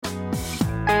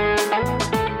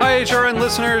HRN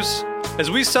listeners.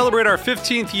 As we celebrate our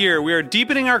 15th year, we are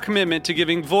deepening our commitment to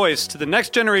giving voice to the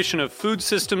next generation of food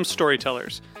systems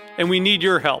storytellers, and we need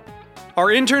your help. Our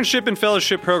internship and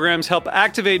fellowship programs help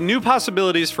activate new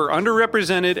possibilities for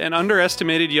underrepresented and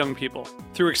underestimated young people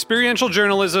through experiential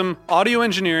journalism, audio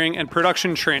engineering, and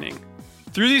production training.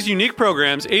 Through these unique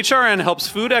programs, HRN helps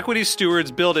food equity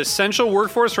stewards build essential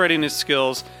workforce readiness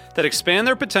skills that expand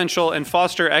their potential and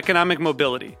foster economic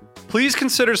mobility. Please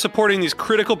consider supporting these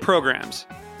critical programs.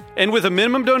 And with a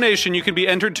minimum donation, you can be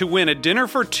entered to win a dinner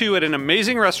for two at an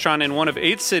amazing restaurant in one of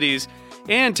 8 cities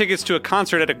and tickets to a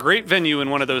concert at a great venue in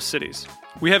one of those cities.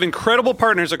 We have incredible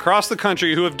partners across the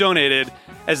country who have donated,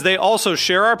 as they also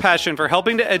share our passion for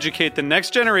helping to educate the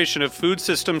next generation of food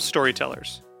systems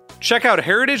storytellers. Check out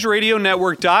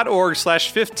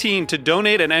heritageradionetwork.org/15 to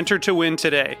donate and enter to win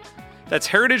today. That's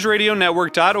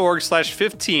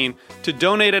heritageradionetwork.org/15 to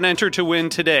donate and enter to win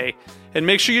today. And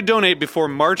make sure you donate before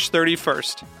March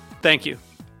 31st. Thank you.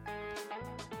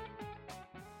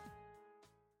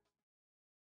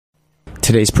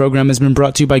 Today's program has been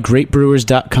brought to you by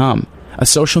GreatBrewers.com, a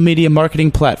social media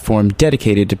marketing platform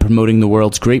dedicated to promoting the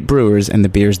world's great brewers and the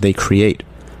beers they create.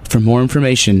 For more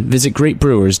information, visit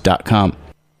GreatBrewers.com.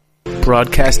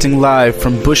 Broadcasting live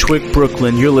from Bushwick,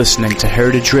 Brooklyn, you're listening to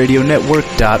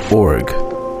HeritageRadioNetwork.org.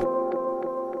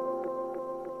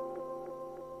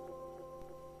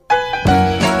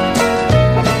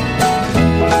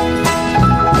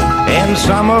 In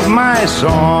some of my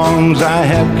songs I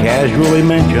have casually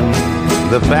mentioned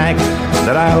the fact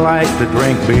that I like to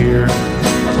drink beer.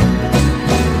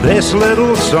 This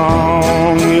little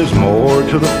song is more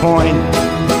to the point.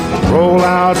 Roll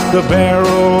out the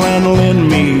barrel and lend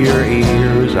me your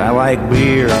ears. I like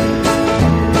beer.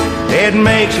 It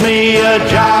makes me a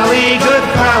jolly good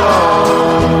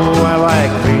fellow. I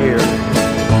like beer.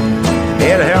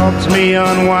 It helps me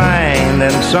unwind,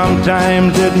 and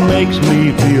sometimes it makes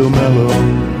me feel mellow.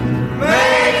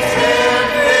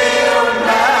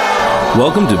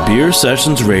 Welcome to Beer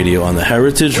Sessions Radio on the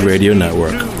Heritage Radio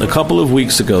Network. A couple of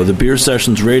weeks ago, the Beer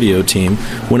Sessions Radio team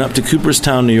went up to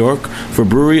Cooperstown, New York for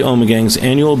Brewery Omegang's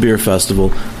annual beer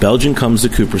festival, Belgium Comes to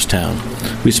Cooperstown.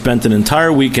 We spent an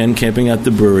entire weekend camping at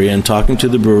the brewery and talking to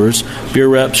the brewers, beer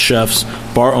reps, chefs,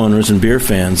 bar owners, and beer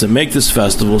fans that make this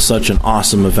festival such an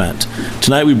awesome event.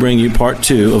 Tonight we bring you part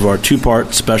 2 of our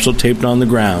 2-part special taped on the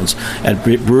grounds at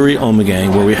Brewery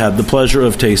Omegang, where we had the pleasure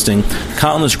of tasting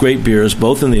countless great beers,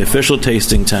 both in the official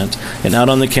tasting tent and out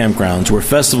on the campgrounds, where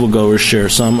festival goers share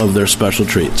some of their special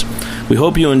treats. We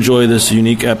hope you enjoy this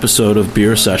unique episode of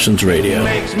Beer Sessions Radio.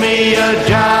 Makes me a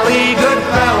jolly good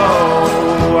fellow.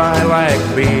 I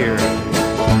like beer.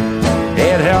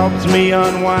 It helps me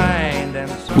unwind.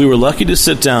 We were lucky to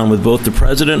sit down with both the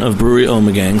president of Brewery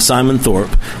Omegang, Simon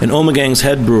Thorpe, and Omegang's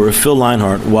head brewer, Phil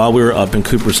Leinhart, while we were up in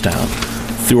Cooperstown.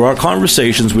 Through our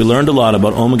conversations, we learned a lot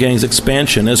about Omegang's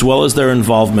expansion as well as their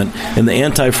involvement in the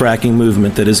anti-fracking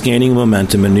movement that is gaining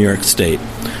momentum in New York State.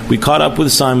 We caught up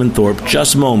with Simon Thorpe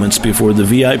just moments before the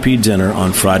VIP dinner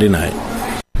on Friday night.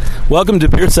 Welcome to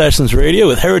Beer Sessions Radio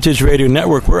with Heritage Radio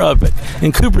Network. We're up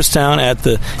in Cooperstown at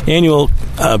the annual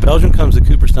Belgium Comes to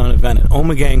Cooperstown event at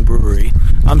Omegang Brewery.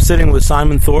 I'm sitting with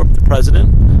Simon Thorpe, the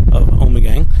president of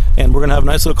Omegang, and we're going to have a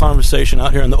nice little conversation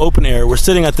out here in the open air. We're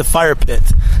sitting at the fire pit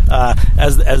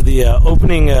as the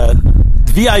opening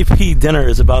VIP dinner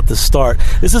is about to start.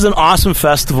 This is an awesome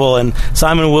festival, and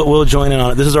Simon will join in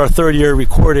on it. This is our 3rd year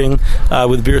recording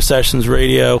with Beer Sessions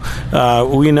Radio.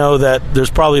 We know that there's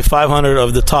probably 500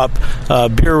 of the top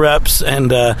beer reps, and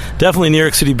definitely New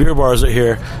York City beer bars are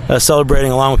here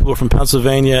celebrating along with people from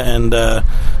Pennsylvania and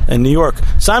New York.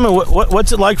 Simon,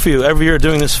 what's it like for you every year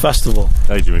doing this festival?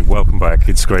 Hey, Jimmy, welcome back.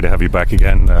 It's great to have you back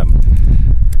again.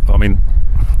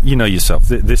 You know yourself,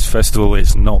 this festival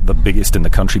is not the biggest in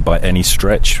the country by any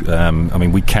stretch.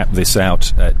 We capped this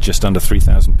out at just under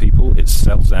 3,000 people. It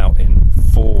sells out in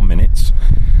 4 minutes,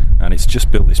 and it's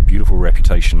just built this beautiful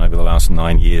reputation over the last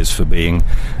 9 years for being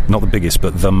not the biggest,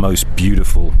 but the most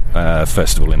beautiful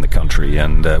festival in the country,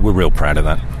 and we're real proud of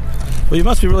that. Well, you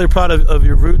must be really proud of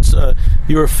your roots.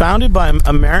 You were founded by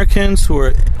Americans who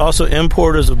are also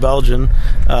importers of Belgian,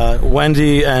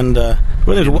 Wendy and Don.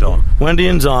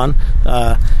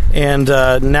 And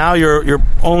now you're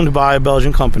owned by a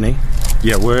Belgian company.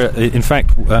 Yeah, in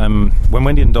fact, when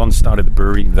Wendy and Don started the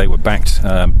brewery, they were backed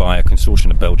by a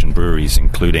consortium of Belgian breweries,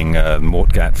 including the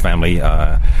Mortgat family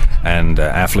and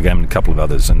Affligem and a couple of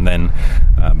others. And then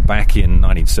back in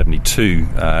 1972,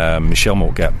 Michel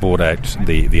Mortgat bought out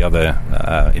the other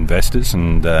investors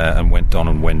and went Don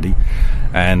and Wendy.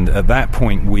 And at that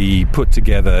point, we put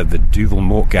together the Duvel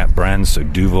Mortgat brands, so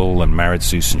Duvel and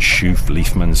Maritzus and Schoof,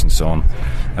 Liefmans and so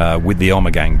on, with the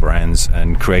Ommegang brands,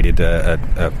 and created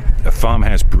a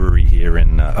farmhouse brewery here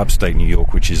in upstate New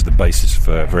York, which is the basis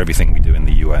for everything we do in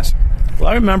the U.S. Well,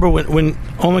 I remember when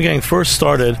Ommegang first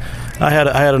started, I had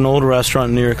an old restaurant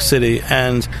in New York City,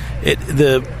 and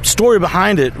the story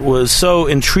behind it was so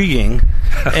intriguing.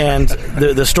 And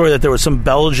the story that there was some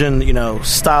Belgian,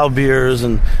 style beers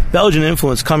and Belgian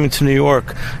influence coming to New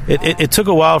York, it took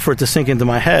a while for it to sink into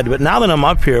my head. But now that I'm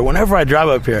up here, whenever I drive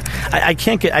up here, I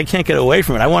can't get away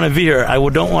from it. I want to be here. I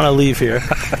don't want to leave here,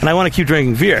 and I want to keep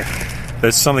drinking beer.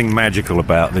 There's something magical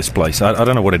about this place. I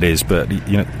don't know what it is, but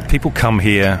people come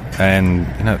here, and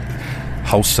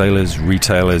wholesalers,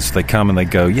 retailers, they come and they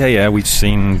go, yeah, we've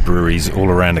seen breweries all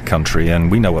around the country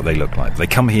and we know what they look like. They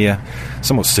come here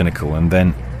somewhat cynical, and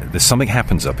then there's something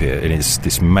happens up here. It is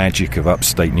this magic of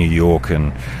upstate New York,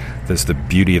 and there's the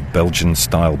beauty of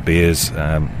Belgian-style beers,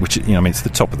 which, it's the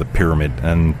top of the pyramid.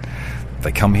 And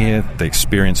they come here, they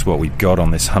experience what we've got on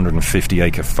this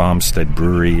 150-acre farmstead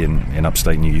brewery in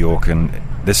upstate New York, and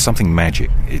there's something magic.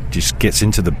 It just gets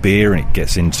into the beer, and it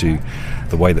gets into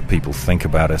the way that people think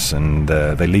about us, and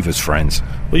they leave us friends.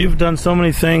 Well, you've done so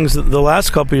many things the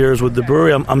last couple of years with the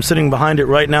brewery. I'm sitting behind it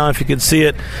right now. If you could see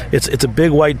it, it's a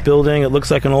big white building. It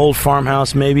looks like an old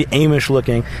farmhouse, maybe Amish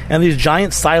looking, and these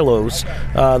giant silos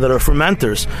that are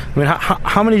fermenters. I mean,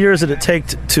 how many years did it take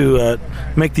to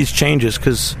make these changes?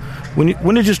 Because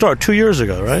when did you start? 2 years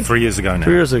ago, right? 3 years ago now.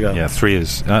 3 years ago. Yeah, 3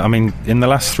 years. In the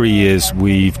last 3 years,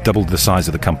 we've doubled the size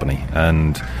of the company,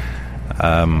 and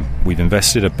we've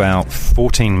invested about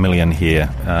 $14 million here,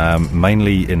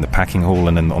 mainly in the packing hall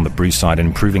and on the brew side, and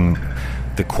improving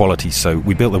the quality. So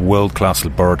we built a world-class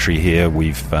laboratory here.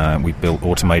 We've built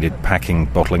automated packing,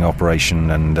 bottling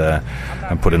operation, and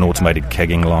put an automated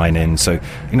kegging line in. So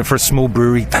for a small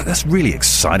brewery, that's really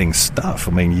exciting stuff.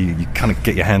 I mean, you kind of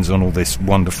get your hands on all this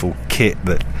wonderful kit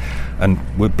and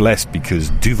we're blessed because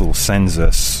Duvel sends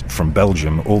us from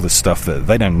Belgium all the stuff that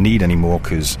they don't need anymore,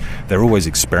 because they're always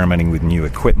experimenting with new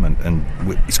equipment, and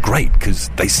it's great because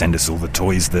they send us all the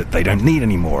toys that they don't need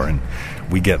anymore, and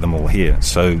we get them all here.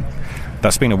 So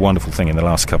that's been a wonderful thing in the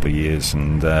last couple of years,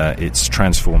 and it's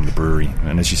transformed the brewery.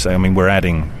 And as you say, we're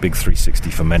adding big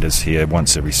 360 fermenters here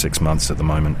once every 6 months at the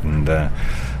moment, and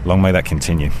long may that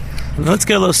continue. Let's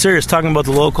get a little serious, talking about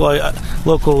the local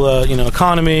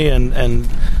economy and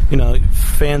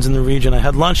fans in the region. I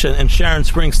had lunch in Sharon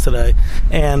Springs today,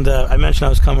 and I mentioned I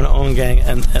was coming to Ommegang,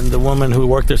 and the woman who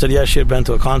worked there said, yes, she had been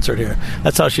to a concert here.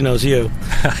 That's how she knows you.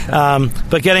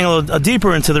 But getting a little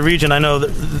deeper into the region, I know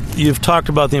that you've talked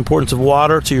about the importance of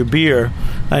water to your beer.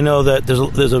 I know that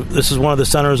this is one of the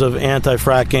centers of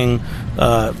anti-fracking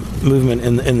movement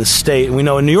in the state. And we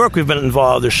know in New York we've been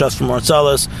involved. There's Chefs from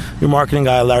Marcellus. Your marketing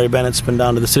guy, Larry Bennett's been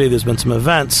down to the city. There's been some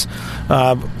events.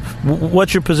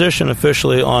 What's your position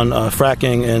officially on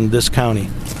fracking in this county?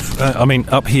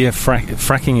 Up here,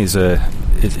 fracking is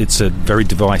a very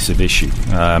divisive issue.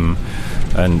 And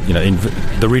in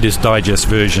the Reader's Digest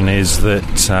version is that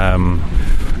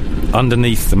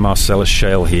underneath the Marcellus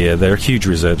Shale here, there are huge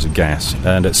reserves of gas,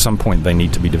 and at some point they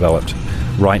need to be developed.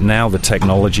 Right now, the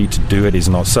technology to do it is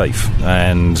not safe,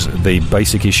 and the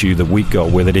basic issue that we've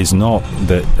got with it is not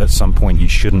that at some point you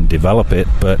shouldn't develop it,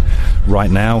 but right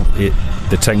now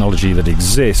the technology that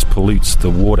exists pollutes the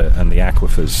water and the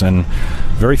aquifers, and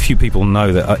very few people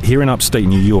know that here in upstate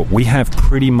New York we have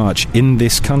pretty much in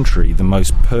this country the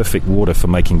most perfect water for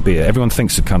making beer. Everyone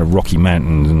thinks of kind of Rocky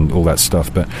Mountains and all that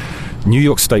stuff, but New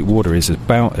York State water is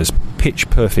about as pitch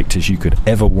perfect as you could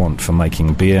ever want for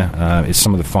making beer. It's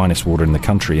some of the finest water in the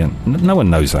country, and no one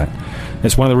knows that.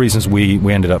 It's one of the reasons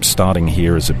we ended up starting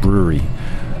here as a brewery.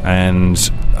 And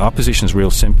our position is real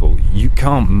simple. You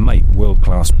can't make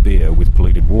world-class beer with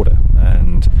polluted water.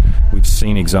 And we've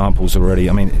seen examples already.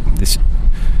 This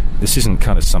isn't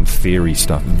kind of some theory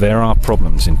stuff. There are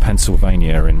problems in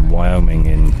Pennsylvania, in Wyoming,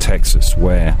 in Texas,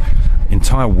 where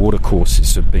entire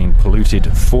watercourses have been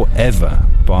polluted forever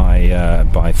by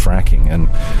fracking, and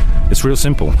it's real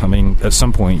simple. At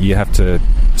some point you have to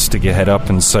stick your head up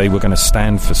and say we're going to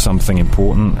stand for something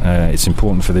important. It's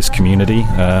important for this community,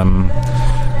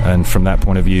 and from that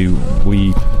point of view,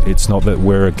 it's not that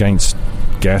we're against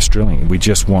gas drilling. We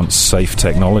just want safe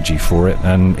technology for it,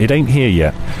 and it ain't here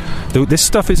yet. This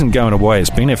stuff isn't going away. It's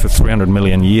been here for 300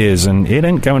 million years, and it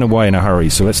ain't going away in a hurry.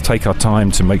 So let's take our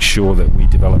time to make sure that we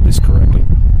develop this correctly.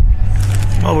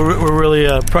 Well, we're really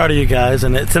proud of you guys,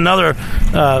 and it's another.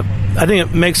 I think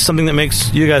it makes something that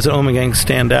makes you guys at Ommegang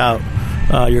stand out.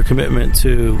 Your commitment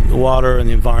to the water and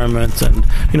the environment, and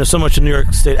so much of New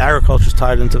York State agriculture is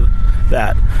tied into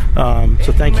that.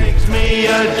 So thank you. Makes me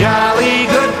a jolly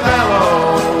good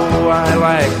fellow. I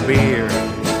like beer.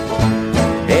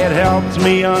 It helps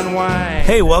me unwind.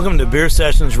 Hey, welcome to Beer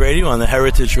Sessions Radio on the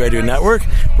Heritage Radio Network.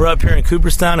 We're up here in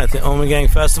Cooperstown at the Ommegang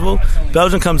Festival.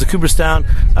 Belgium comes to Cooperstown.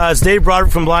 It's Dave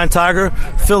Broderick from Blind Tiger,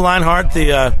 Phil Leinhart,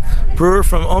 the brewer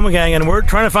from Ommegang, and we're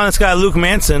trying to find this guy, Luke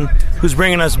Manson, who's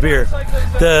bringing us beer.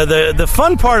 The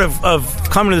fun part of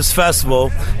coming to this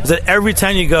festival is that every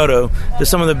town you go to, there's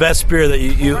some of the best beer that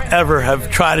you ever have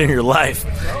tried in your life.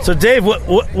 So, Dave,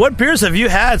 what beers have you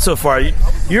had so far?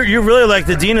 You're really like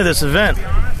the dean of this event.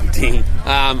 Dean.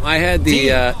 I had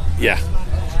the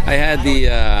I had the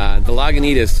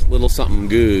Lagunitas Little Something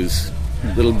Goose,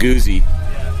 Little Goozy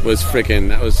was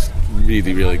that was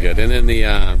really, really good. And then the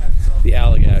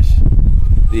Allagash,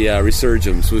 the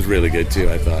Resurgence was really good too,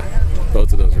 I thought.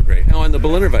 Both of those were great. Oh, and the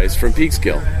Berliner Weiss from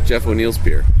Peekskill, Jeff O'Neill's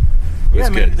beer. Was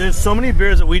good. There's so many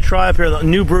beers that we try up here. The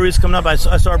new breweries coming up. I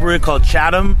saw a brewery called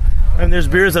Chatham, and there's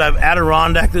beers that I've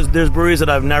Adirondack. There's breweries that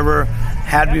I've never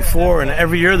had before, and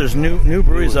every year there's new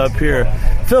breweries up here.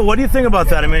 Phil, what do you think about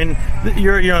that? I mean,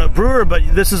 you're a brewer, but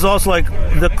this is also like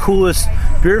the coolest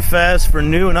beer fest for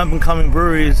new and up-and-coming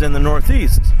breweries in the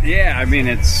Northeast. Yeah, I mean,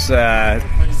 it's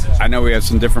I know we have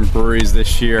some different breweries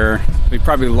this year. We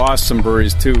probably lost some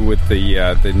breweries too with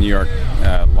the New York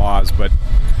laws, but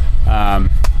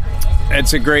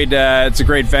it's a great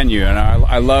venue, and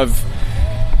I love.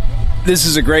 This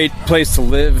is a great place to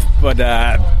live, but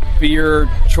beer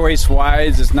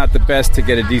choice-wise, it's not the best to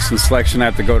get a decent selection. I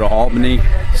have to go to Albany,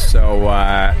 so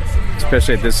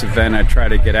especially at this event, I try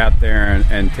to get out there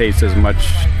and taste as much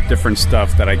different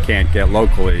stuff that I can't get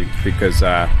locally, because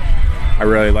I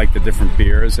really like the different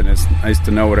beers, and it's nice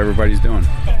to know what everybody's doing.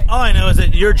 All I know is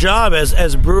that your job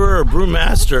as brewer or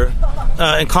brewmaster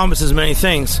encompasses many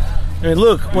things. I mean,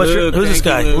 Luke, who's this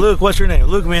guy? Luke, what's your name?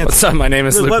 Luke Manson. What's up? My name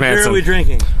is Luke Manson. What beer are we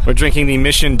drinking? We're drinking the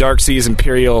Mission Dark Seas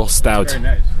Imperial Stout. Very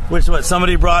nice. Which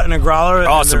somebody brought in a growler?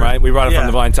 Awesome, right? We brought it from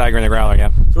the Blind Tiger in the growler, yeah.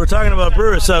 So we're talking about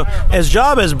brewers. So as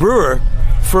brewer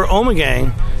for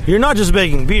Ommegang, you're not just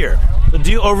making beer. So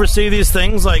do you oversee these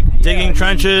things like digging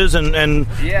trenches and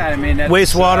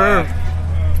wastewater?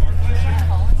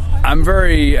 I'm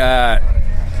very,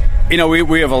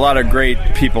 we have a lot of great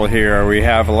people here. We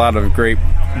have a lot of great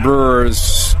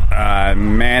brewers,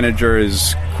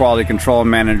 managers, quality control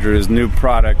managers, new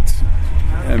product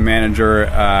manager.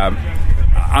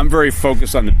 I'm very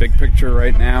focused on the big picture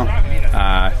right now.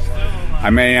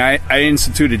 I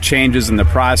instituted changes in the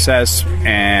process,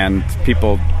 and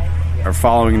people are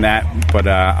following that. But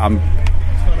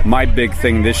my big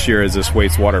thing this year is this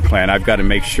wastewater plant. I've got to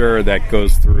make sure that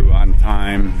goes through on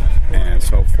time and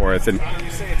so forth. And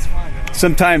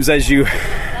sometimes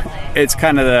it's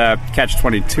kind of the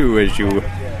catch-22 as you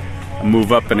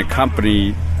move up in a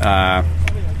company.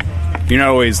 You're not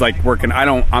always like working.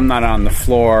 I'm not on the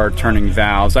floor turning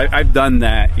valves. I've done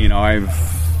that. In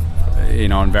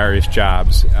various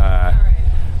jobs.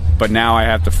 But now I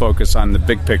have to focus on the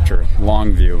big picture,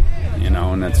 long view.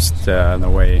 And that's the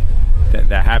way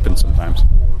that happens sometimes.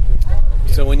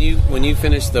 So when you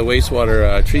finish the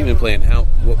wastewater treatment plant,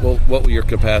 what will your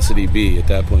capacity be at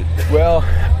that point? Well,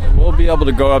 we'll be able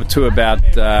to go up to about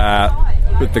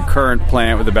with the current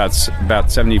plant with about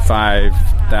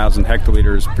 75,000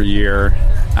 hectoliters per year.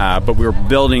 But we're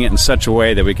building it in such a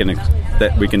way that we can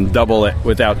double it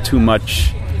without too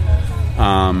much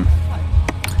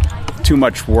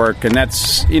work. And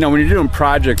that's when you're doing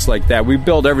projects like that, we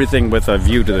build everything with a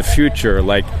view to the future.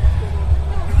 Like,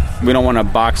 we don't want to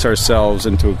box ourselves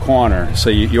into a corner. So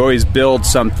you always build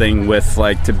something with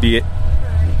to be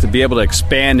able to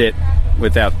expand it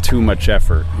without too much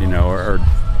effort, or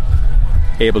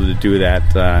able to do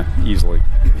that easily.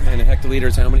 And a hectoliter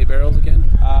is how many barrels again?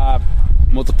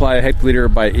 Multiply a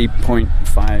hectoliter by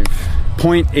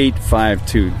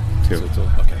 0.852.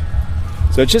 Okay.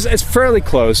 So it's fairly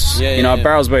close. A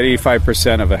barrel's about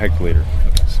 85% of a hectoliter.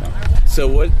 So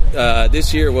what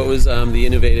this year? What was the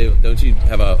innovative? Don't you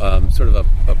have a sort of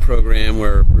a program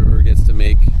where a brewer gets to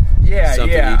make something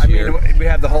each year? I mean, we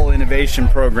have the whole innovation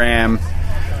program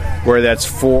where that's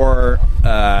four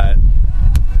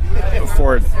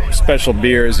special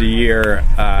beers a year,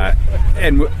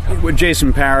 and with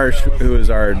Jason Parrish, who is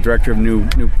our director of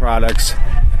new products.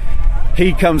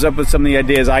 He comes up with some of the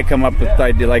ideas. I come up with the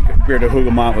idea, like Beer de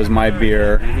Hougemont was my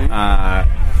beer.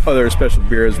 other special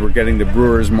beers, we're getting the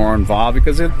brewers more involved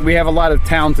because we have a lot of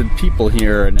talented people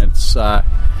here, and it's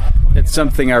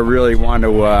something I really want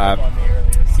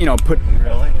to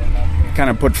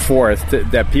put forth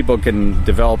that people can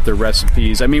develop their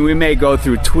recipes. I mean, we may go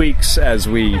through tweaks as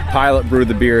we pilot brew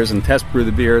the beers and test brew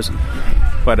the beers,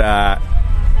 but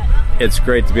it's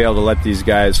great to be able to let these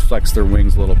guys flex their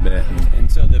wings a little bit.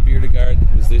 And so the Bier de Garde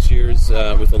was this year's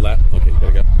with the okay,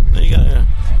 gotta go. There you go. Yeah.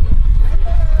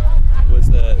 Was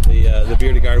the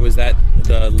Bier de Garde, was that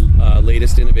the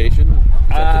latest innovation?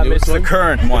 It's the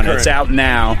current one. It's out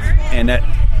now, and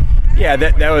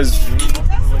that was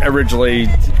originally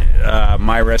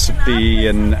my recipe,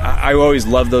 and I always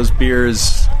love those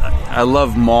beers. I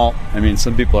love malt. I mean,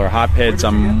 some people are hopheads.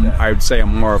 I would say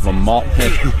I'm more of a malt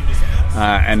head,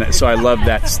 and so I love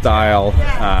that style.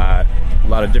 A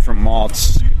lot of different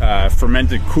malts,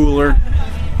 fermented cooler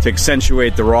to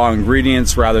accentuate the raw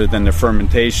ingredients rather than the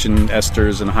fermentation,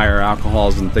 esters and higher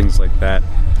alcohols and things like that.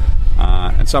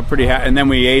 And so I'm pretty happy. And then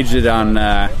we aged it on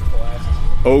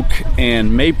oak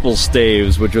and maple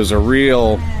staves, which was a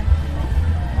real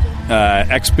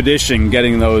expedition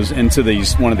getting those into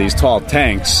one of these tall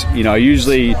tanks. You know,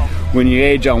 usually when you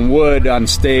age on wood on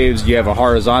staves, you have a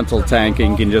horizontal tank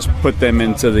and you can just put them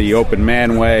into the open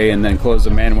manway and then close the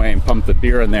manway and pump the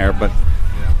beer in there. But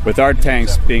with our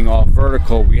tanks being all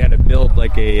vertical, we had to build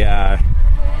like a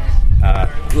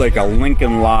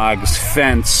Lincoln Logs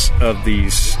fence of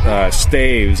these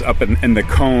staves up in the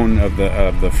cone of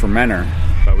the fermenter.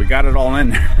 But we got it all in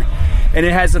there. And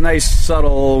it has a nice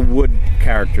subtle wood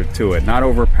character to it. Not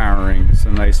overpowering. It's a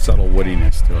nice subtle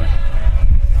woodiness to it.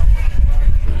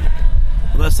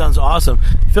 Well, that sounds awesome.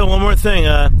 Phil, one more thing.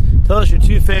 Tell us your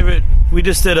two favorite. We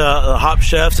just did a Hop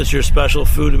Chefs. It's your special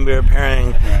food and beer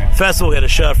pairing festival. We had a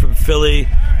chef from Philly,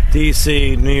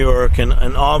 D.C., New York, and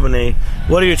Albany.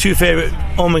 What are your two favorite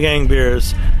Ommegang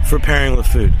beers for pairing with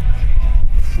food?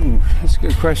 That's a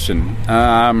good question.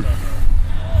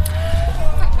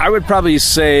 I would probably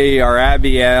say our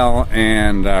Abbey Ale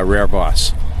and Rare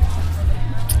Voss.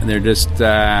 They're just...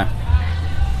 I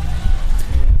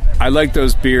like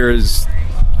those beers.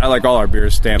 I like all our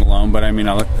beers standalone, but I mean,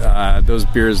 those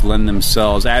beers lend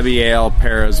themselves. Abbey Ale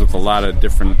pairs with a lot of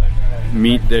different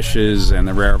meat dishes, and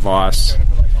the Rare Voss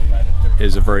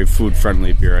is a very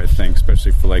food-friendly beer, I think,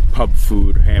 especially for like pub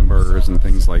food, hamburgers, and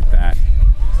things like that.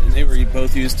 And they were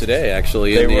both used today,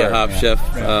 actually, in the Hop Chef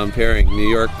pairing. New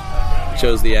York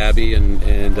chose the Abbey, and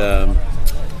the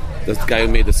guy who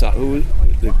made the sauce.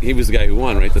 He was the guy who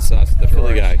won, right? The sauce, the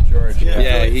Philly guy. George.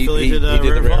 Yeah, he did the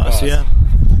Rare Voss. Yeah.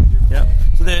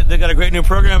 So they got a great new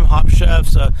program, Hop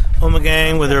Chefs,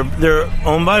 Ommegang, where they're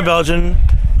owned by Belgian,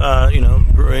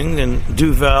 brewing and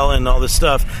Duvel and all this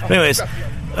stuff. But anyways,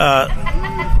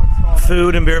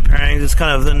 food and beer pairings is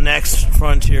kind of the next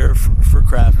frontier for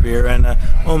craft beer, and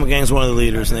Ommegang's one of the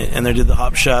leaders, and they did the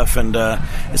Hop Chef, and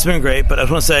it's been great. But I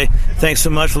just want to say thanks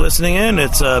so much for listening in.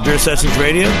 It's Beer Sessions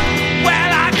Radio. Well,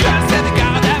 I cursed at the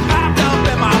guy that popped up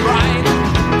in my brain.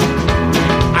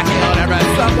 I killed every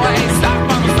subway stop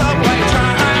on the subway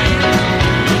train.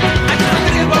 I couldn't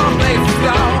think of a place to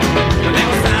go. There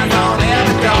were signs on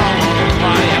every door.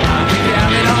 Why am I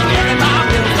counting on getting my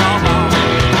bills no more?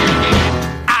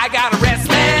 I got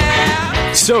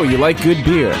arrested. So, you like good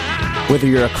beer? Whether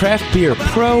you're a craft beer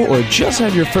pro or just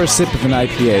had your first sip of an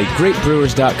IPA,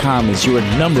 GreatBrewers.com is your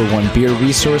 #1 beer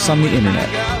resource on the internet.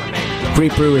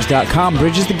 GreatBrewers.com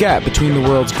bridges the gap between the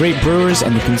world's great brewers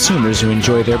and the consumers who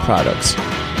enjoy their products.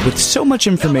 With so much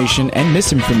information and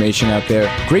misinformation out there,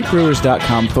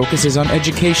 GreatBrewers.com focuses on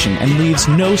education and leaves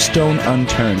no stone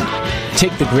unturned.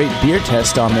 Take the Great Beer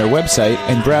Test on their website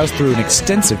and browse through an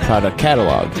extensive product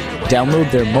catalog. Download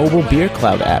their mobile Beer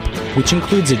Cloud app, which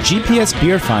includes a GPS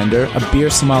beer finder, a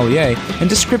beer sommelier, and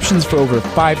descriptions for over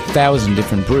 5,000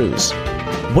 different brews.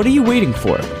 What are you waiting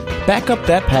for? Back up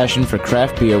that passion for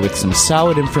craft beer with some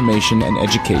solid information and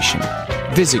education.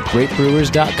 Visit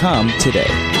GreatBrewers.com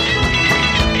today.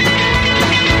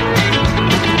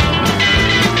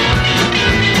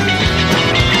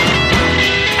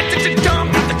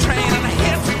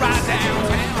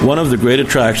 One of the great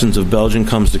attractions of Belgium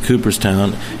Comes to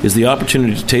Cooperstown is the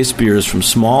opportunity to taste beers from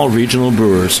small regional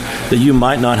brewers that you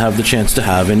might not have the chance to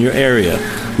have in your area.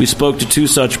 We spoke to two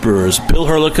such brewers, Bill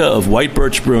Herlica of White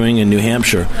Birch Brewing in New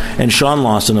Hampshire and Sean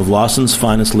Lawson of Lawson's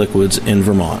Finest Liquids in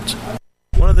Vermont.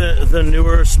 One of the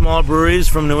newer small breweries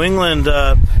from New England,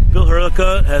 Bill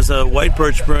Herlica has a White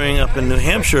Birch Brewing up in New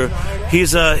Hampshire.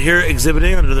 He's here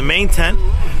exhibiting under the main tent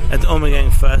at the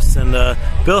Ommegang Fest. And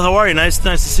Bill, how are you? Nice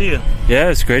to see you. Yeah,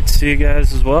 it's great to see you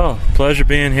guys as well. Pleasure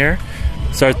being here.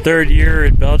 It's our third year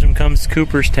at Belgium Comes to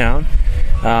Cooperstown.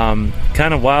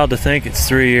 Kind of wild to think it's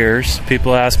 3 years.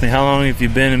 People ask me, how long have you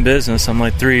been in business? I'm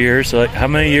like, 3 years. So like, how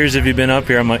many years have you been up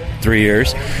here? I'm like, 3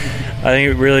 years. I think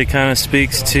it really kind of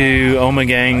speaks to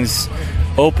Omegang's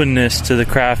openness to the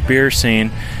craft beer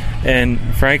scene. And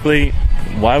frankly,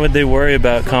 why would they worry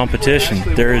about competition?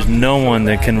 There is no one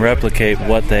that can replicate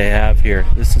what they have here.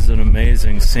 This is an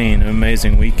amazing scene, an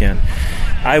amazing weekend.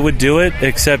 I would do it,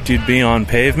 except you'd be on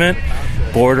pavement,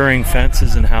 bordering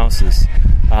fences and houses.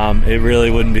 It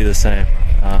really wouldn't be the same.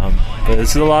 But this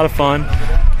is a lot of fun,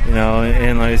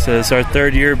 and like I said, it's our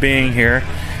third year being here.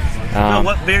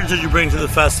 What beers did you bring to the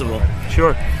festival?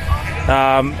 Sure.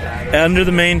 Under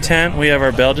the main tent, we have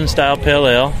our Belgian-style Pale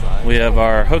Ale. We have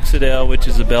our Hooksid Ale, which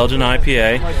is a Belgian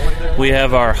IPA. We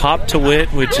have our Hop to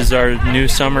Wit, which is our new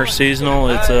summer seasonal.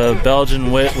 It's a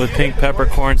Belgian wit with pink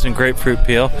peppercorns and grapefruit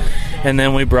peel. And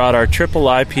then we brought our Triple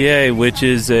IPA, which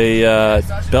is a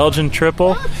Belgian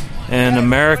triple and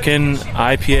American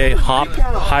IPA hop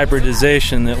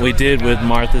hybridization that we did with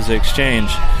Martha's Exchange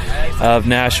of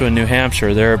Nashua, New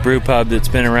Hampshire. They're a brew pub that's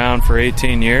been around for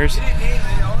 18 years. Say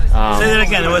that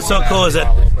again. What's so cool is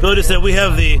that Bill just said we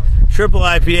have the Triple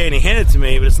IPA, and he handed it to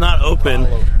me, but it's not open,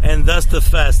 and thus the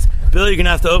fest. Bill, you're going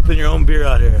to have to open your own beer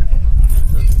out here.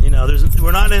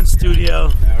 We're not in studio.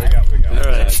 We got. All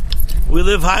right. We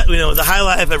live high, the high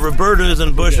life at Roberta's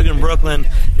in Bushwick in Brooklyn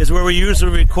is where we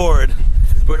usually record.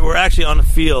 We're actually on a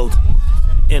field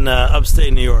in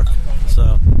upstate New York.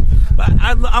 So, but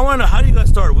I want to know, how do you guys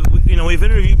start? We've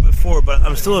interviewed before, but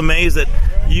I'm still amazed that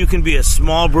you can be a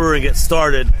small brewer and get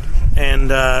started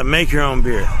and make your own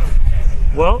beer.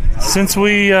 Well, since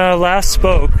we last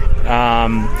spoke,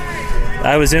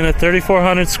 I was in a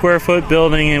 3,400 square foot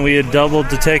building, and we had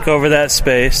doubled to take over that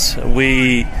space.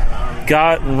 We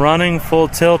got running full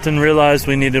tilt and realized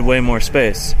we needed way more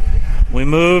space. We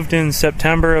moved in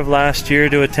September of last year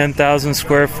to a 10,000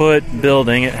 square foot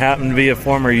building. It happened to be a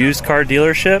former used car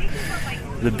dealership.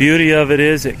 The beauty of it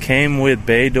is it came with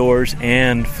bay doors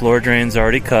and floor drains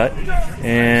already cut.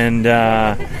 And,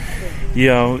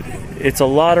 it's a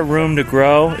lot of room to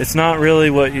grow. It's not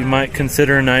really what you might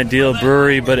consider an ideal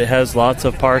brewery, but it has lots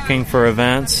of parking for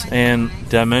events. And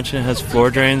did I mention it has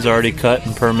floor drains already cut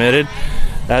and permitted?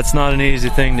 That's not an easy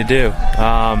thing to do.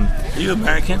 Are you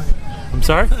American? I'm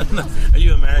sorry? Are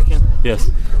you American?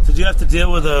 Yes. So do you have to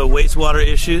deal with wastewater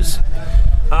issues?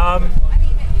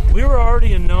 We were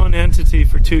already a known entity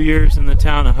for 2 years in the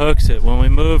town of Hooksett. When we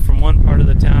moved from one part of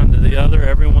the town to the other,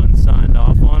 everyone signed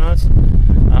off on us.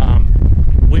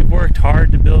 We've worked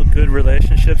hard to build good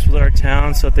relationships with our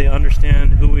town so that they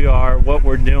understand who we are, what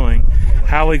we're doing,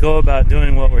 how we go about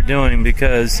doing what we're doing,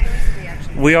 because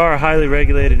we are a highly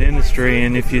regulated industry,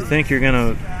 and if you think you're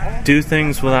going to do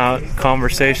things without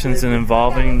conversations and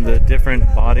involving the different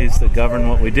bodies that govern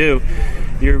what we do,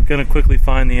 you're going to quickly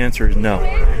find the answer is no.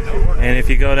 And if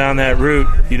you go down that route,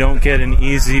 you don't get an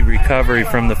easy recovery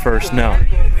from the first no.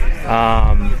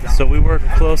 So we work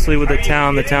closely with the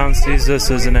town. The town sees us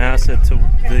as an asset to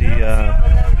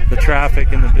the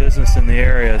traffic and the business in the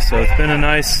area. So it's been a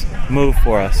nice move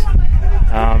for us.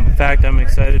 In fact, I'm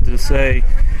excited to say,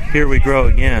 here we grow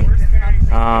again.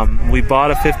 We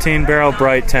bought a 15-barrel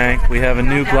bright tank. We have a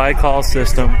new glycol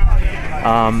system.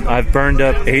 I've burned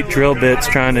up 8 drill bits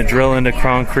trying to drill into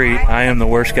concrete. I am the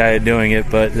worst guy at doing it,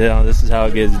 but this is how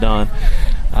it gets done.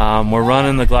 We're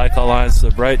running the glycol lines to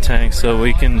the bright tank so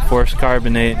we can force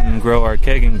carbonate and grow our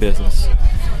kegging business.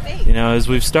 As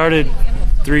we've started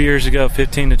 3 years ago,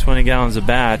 15 to 20 gallons a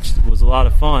batch. It was a lot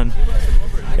of fun,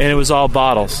 and it was all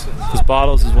bottles, because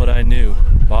bottles is what I knew.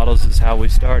 Bottles is how we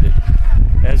started.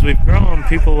 As we've grown,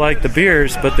 people like the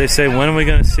beers, but they say, when are we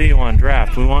going to see you on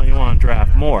draft? We want you on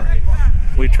draft more.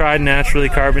 We tried naturally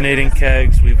carbonating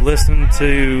kegs. We've listened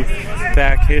to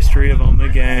back history of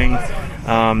Omegang,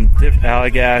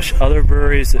 Allagash, other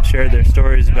breweries that shared their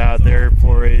stories about their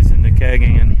forays into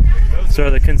kegging. And so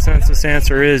the consensus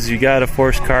answer is you got to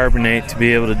force carbonate to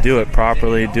be able to do it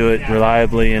properly, do it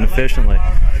reliably and efficiently.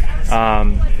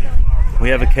 We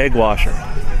have a keg washer.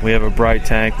 We have a bright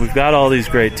tank. We've got all these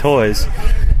great toys,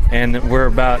 and we're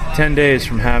about 10 days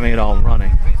from having it all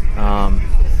running.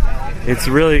 It's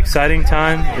a really exciting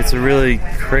time. It's a really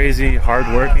crazy,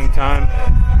 hard-working time.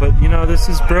 But, this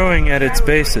is brewing at its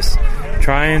basis.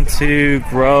 Trying to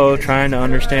grow, trying to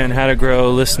understand how to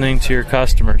grow, listening to your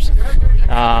customers.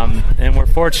 And we're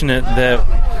fortunate that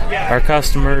our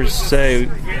customers say,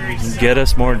 get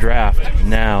us more draft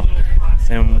now.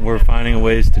 And we're finding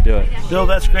ways to do it. Bill,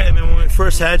 that's great. I mean, when we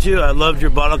first had you, I loved your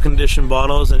bottle-conditioned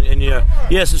bottles, and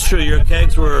yes, it's true. Your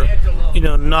kegs were,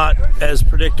 not as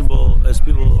predictable as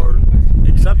people, or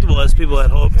acceptable as people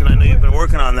had hoped, and I know you've been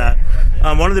working on that.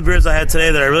 One of the beers I had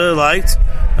today that I really liked,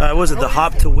 was it the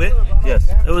Hop to Wit? Yes.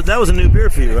 That was a new beer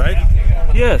for you, right?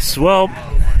 Yes. Well,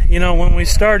 when we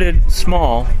started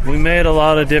small, we made a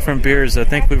lot of different beers. I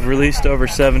think we've released over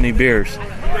 70 beers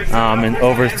in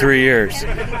over 3 years.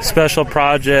 Special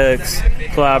projects,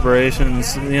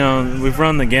 collaborations, we've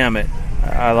run the gamut.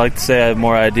 I like to say I have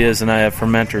more ideas than I have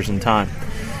fermenters and time.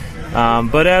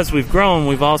 But as we've grown,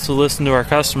 we've also listened to our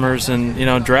customers,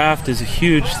 and draft is a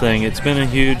huge thing. It's been a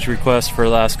huge request for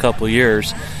the last couple of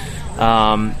years.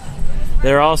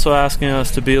 They're also asking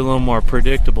us to be a little more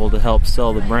predictable to help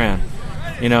sell the brand.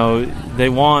 They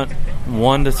want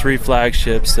 1 to 3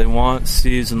 flagships. They want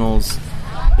seasonals.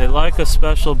 They like a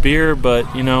special beer, but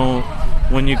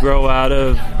when you grow out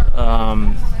of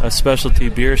a specialty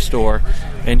beer store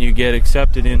and you get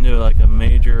accepted into like a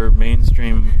major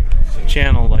mainstream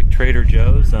channel like Trader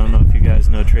Joe's. I don't know if you guys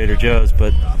know Trader Joe's,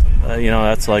 but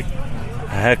that's like a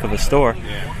heck of a store.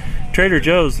 Trader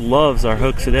Joe's loves our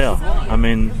Hooksett Ale. I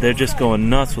mean, they're just going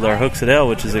nuts with our Hooksett Ale,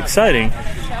 which is exciting,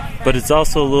 but it's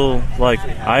also a little like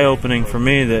eye-opening for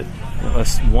me that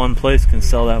one place can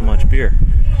sell that much beer.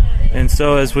 And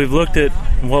so as we've looked at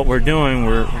what we're doing,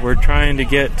 we're trying to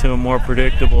get to a more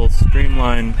predictable,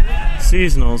 streamlined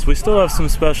seasonals. We still have some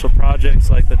special projects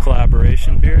like the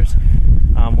collaboration beers.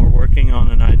 We're working on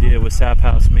an idea with Sap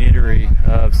House Meadery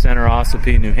of Center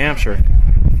Ossipee, New Hampshire,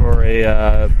 for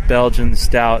a Belgian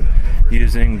stout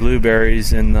using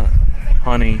blueberries and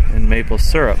honey and maple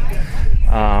syrup.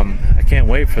 I can't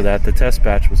wait for that. The test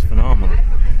batch was phenomenal.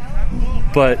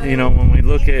 But when we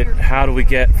look at how do we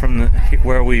get from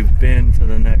where we've been to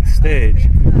the next stage,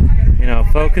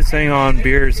 focusing on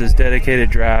beers as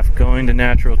dedicated draft, going to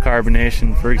natural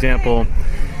carbonation. For example,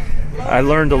 I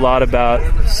learned a lot about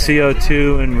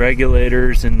CO2 and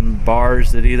regulators and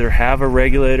bars that either have a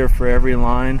regulator for every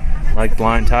line, like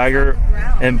Blind Tiger,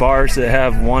 and bars that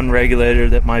have one regulator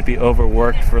that might be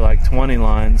overworked for like 20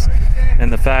 lines.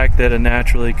 And the fact that a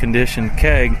naturally conditioned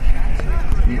keg,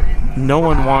 no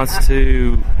one wants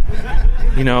to,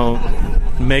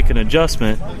 make an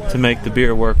adjustment to make the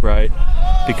beer work right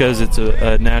because it's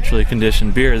a naturally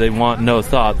conditioned beer. They want no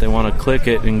thought. They want to click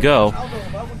it and go.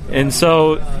 And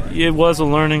so it was a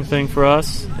learning thing for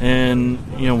us, and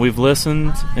we've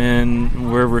listened,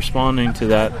 and we're responding to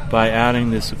that by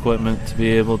adding this equipment to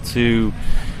be able to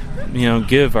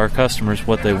give our customers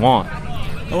what they want.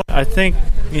 I think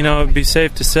it'd be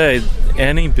safe to say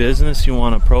any business you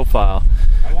want to profile,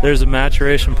 there's a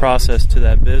maturation process to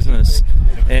that business.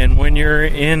 And when you're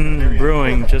in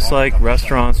brewing, just like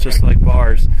restaurants, just like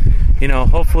bars,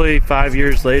 hopefully 5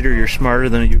 years later you're smarter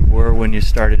than you were when you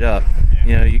started up.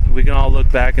 We can all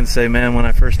look back and say, man, when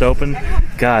I first opened,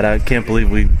 God, I can't believe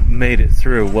we made it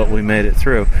through what we made it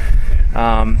through.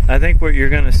 I think what you're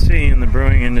going to see in the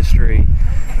brewing industry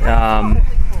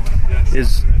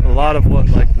is a lot of what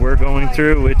we're going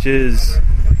through, which is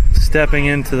stepping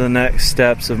into the next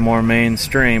steps of more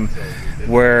mainstream,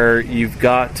 where you've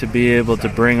got to be able to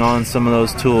bring on some of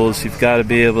those tools. You've got to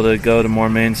be able to go to more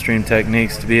mainstream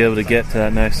techniques to be able to get to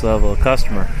that next level of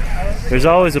customer. There's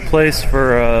always a place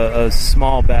for a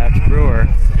small batch brewer.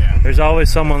 There's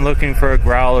always someone looking for a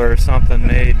growler or something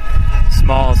made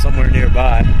small somewhere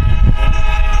nearby.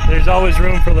 There's always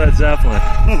room for Led Zeppelin.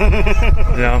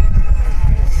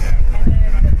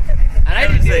 And I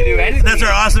didn't do anything. That's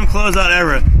our awesome closeout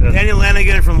ever. Yes. Daniel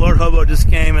Lanigan from Lord Hobo just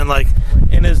came and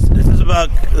this is about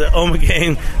the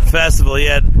Omegang Festival. He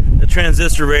had a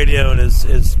transistor radio in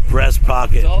his breast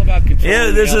pocket. It's all about control.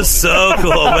 Yeah, this is so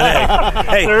cool. But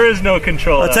hey, there is no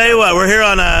control. I'll tell you what, we're here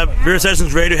on Beer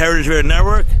Sessions Radio, Heritage Radio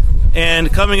Network.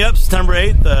 And coming up September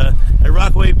 8th at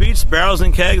Rockaway Beach, Barrels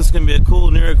and Kegs. It's going to be a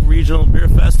cool New York Regional Beer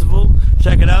Festival.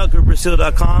 Check it out,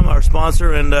 GoodBrewSteel.com, our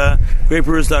sponsor, and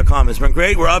GreatBrewers.com. It's been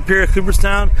great. We're up here at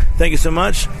Cooperstown. Thank you so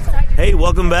much. Hey,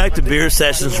 welcome back to Beer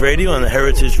Sessions Radio on the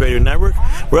Heritage Radio Network.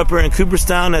 We're up here in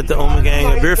Cooperstown at the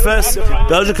Omegang Beer Fest.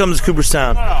 Belgium comes to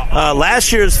Cooperstown.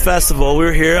 Last year's festival, we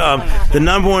were here. The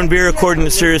number one beer, according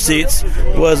to Serious Eats,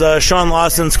 was Sean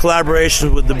Lawson's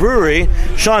collaboration with the brewery.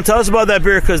 Sean, tell us about that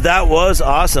beer, because that was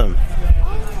awesome.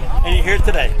 And you're here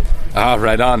today.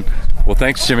 Right on. Well,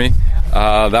 thanks, Jimmy.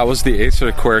 That was the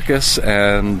Acer Quercus,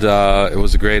 and it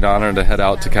was a great honor to head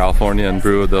out to California and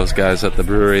brew with those guys at the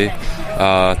brewery.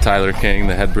 Tyler King,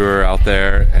 the head brewer out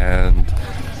there, and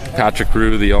Patrick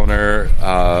Brew, the owner.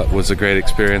 Was a great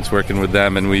experience working with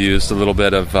them, and we used a little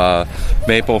bit of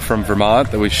maple from Vermont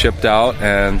that we shipped out,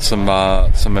 and some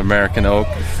American oak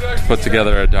to put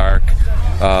together a dark,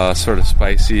 sort of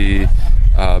spicy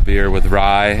beer with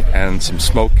rye and some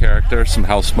smoke character, some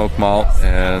house smoke malt,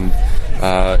 and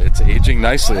It's aging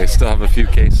nicely. I still have a few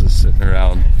cases sitting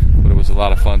around, but it was a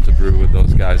lot of fun to brew with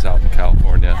those guys out in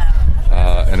California.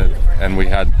 And we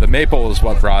had the maple is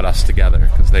what brought us together,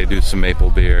 because they do some maple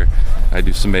beer. I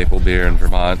do some maple beer in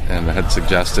Vermont, and I had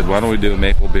suggested, why don't we do a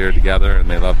maple beer together? And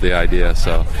they loved the idea.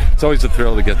 So it's always a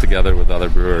thrill to get together with other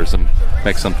brewers and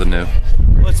make something new.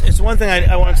 Well, it's one thing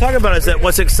I want to talk about is that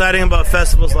what's exciting about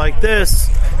festivals like this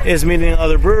is meeting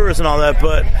other brewers and all that,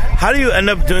 but how do you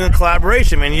end up doing a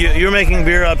collaboration? I mean, you're making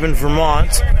beer up in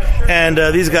Vermont, and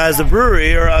these guys, the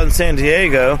brewery, are out in San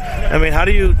Diego. I mean, how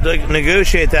do you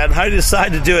negotiate that, and how do you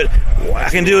decide to do it? I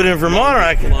can do it in Vermont, or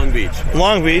I can...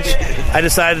 Long Beach. I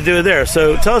decided to do it there.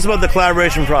 So tell us about the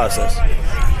collaboration process.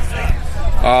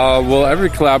 Well, every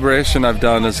collaboration I've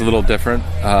done is a little different.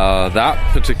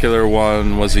 That particular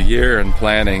one was a year in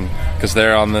planning, because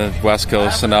they're on the West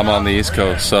Coast and I'm on the East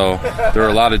Coast. So there were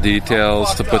a lot of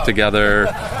details to put together.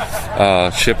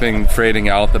 Shipping, freighting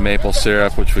out the maple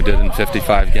syrup, which we did in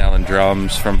 55-gallon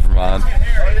drums from Vermont.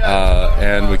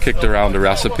 And we kicked around a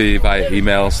recipe via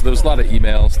email. So there was a lot of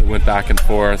emails that went back and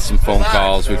forth, some phone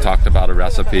calls. We talked about a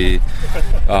recipe.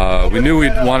 We knew we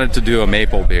wanted to do a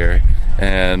maple beer,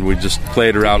 and we just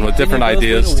played around with different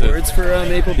ideas. Awards for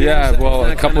maple beer? Yeah, well,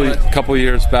 a couple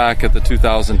years back at the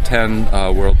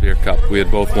 2010 World Beer Cup, we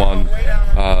had both won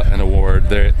an award.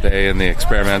 They in the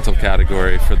experimental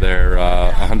category for their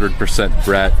 100%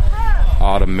 Brett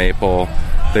Autumn Maple.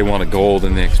 They won a gold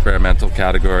in the experimental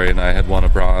category, and I had won a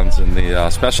bronze in the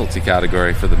specialty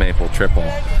category for the Maple Triple.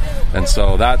 And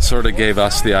so that sort of gave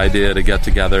us the idea to get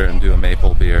together and do a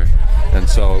maple beer. And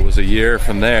so it was a year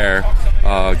from there,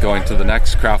 going to the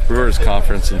next Craft Brewers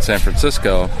Conference in San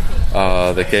Francisco,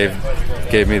 that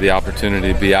gave me the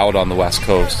opportunity to be out on the West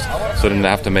Coast, so I didn't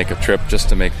have to make a trip just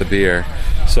to make the beer.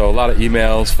 So a lot of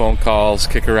emails, phone calls,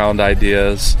 kick around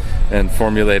ideas, and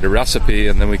formulate a recipe,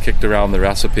 and then we kicked around the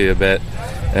recipe a bit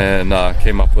and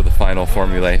came up with a final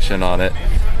formulation on it,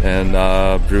 and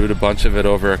brewed a bunch of it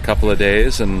over a couple of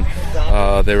days, and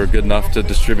they were good enough to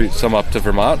distribute some up to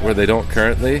Vermont, where they don't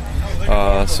currently.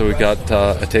 So we got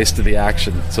a taste of the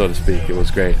action, so to speak. It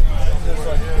was great.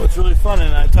 Well, it's really fun,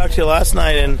 and I talked to you last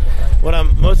night, and what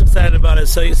I'm most excited about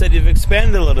is, so you said you've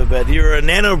expanded a little bit. You're a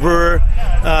nano brewer.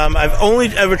 I've only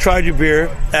ever tried your beer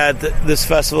at this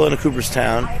festival in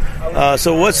Cooperstown.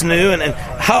 So what's new, and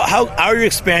how are you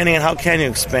expanding, and how can you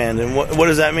expand, and what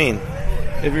does that mean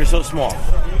if you're so small?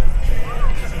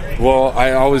 Well,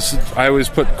 I always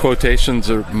put quotations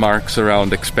or marks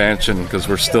around expansion, because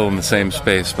we're still in the same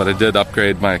space, but I did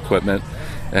upgrade my equipment,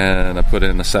 and I put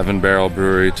in a 7-barrel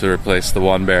brewery to replace the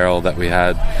 1-barrel that we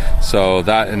had. So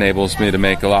that enables me to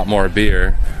make a lot more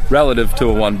beer relative to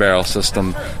a 1-barrel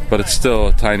system, but it's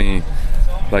still a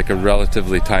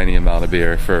relatively tiny amount of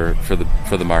beer for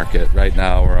the market. Right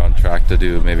now we're on track to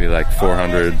do maybe like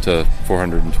 400 to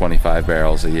 425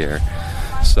 barrels a year.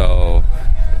 So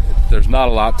there's not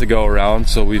a lot to go around,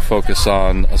 so we focus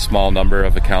on a small number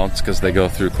of accounts, because they go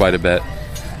through quite a bit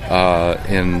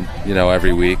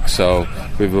every week. So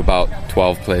we have about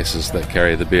 12 places that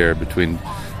carry the beer, between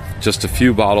just a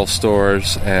few bottle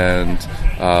stores and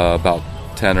about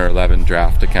 10 or 11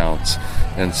 draft accounts.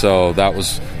 And so that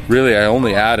was really, I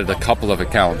only added a couple of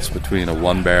accounts between a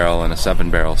 1-barrel and a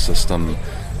 7-barrel system,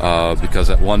 because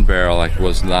at 1-barrel I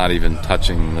was not even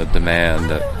touching the demand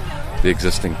at the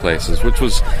existing places, which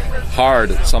was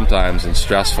hard sometimes and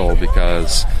stressful,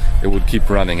 because it would keep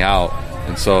running out,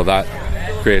 and so that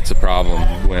creates a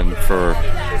problem when for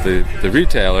the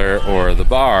retailer or the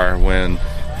bar, when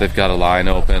they've got a line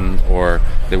open or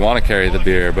they want to carry the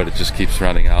beer but it just keeps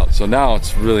running out. So now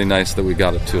it's really nice that we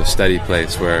got it to a steady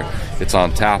place where it's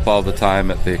on tap all the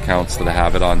time at the accounts that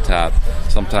have it on tap.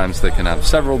 Sometimes they can have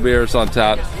several beers on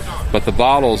tap, but the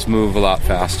bottles move a lot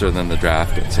faster than the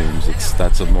draft, it seems.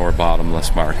 That's a more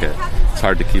bottomless market. It's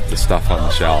hard to keep the stuff on the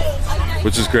shelf,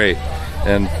 which is great.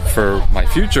 And for my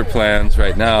future plans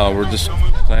right now, we're just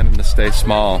planning to stay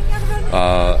small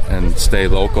and stay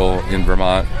local in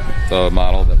Vermont. The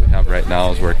model that we have right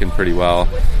now is working pretty well.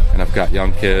 And I've got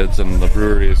young kids, and the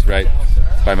brewery is right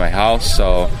by my house,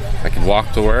 so I can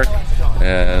walk to work.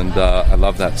 And I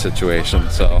love that situation.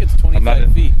 So it's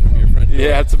 25 feet from your front door.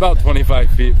 Yeah, it's about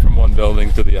 25 feet from one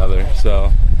building to the other.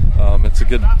 So it's a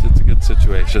good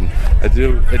situation.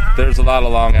 There's a lot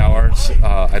of long hours.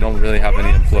 I don't really have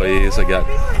any employees. I got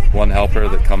one helper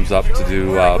that comes up to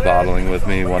do bottling with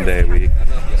me one day a week.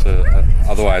 So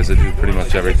otherwise, I do pretty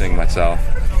much everything myself.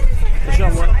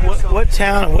 Sean, what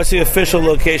town, what's the official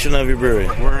location of your brewery?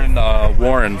 We're in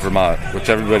Warren, Vermont, which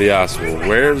everybody asks, well,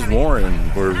 where's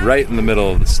Warren? We're right in the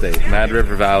middle of the state, Mad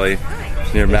River Valley,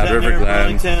 near Mad River near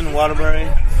Glen. Burlington, Waterbury?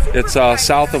 It's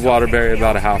south of Waterbury,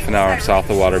 about a half an hour south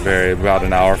of Waterbury, about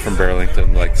an hour from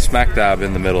Burlington, like smack dab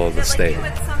in the middle of the state.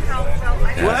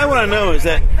 Yeah. What I want to know is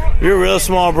that you're a real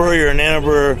small brewer, you're a nano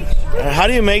brewer. How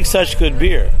do you make such good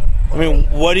beer? I mean,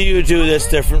 what do you do that's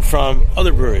different from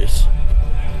other breweries?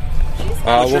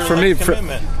 Well, for me,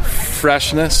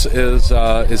 freshness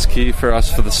is key for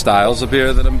us for the styles of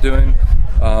beer that I'm doing.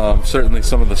 Certainly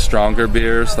some of the stronger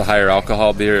beers, the higher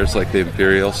alcohol beers like the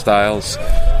Imperial styles,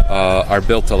 are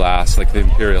built to last. Like the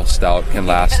Imperial Stout can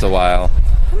last a while.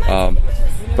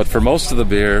 But for most of the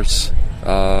beers,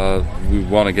 we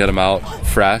want to get them out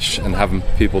fresh and have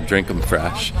people drink them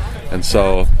fresh. And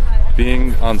so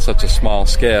being on such a small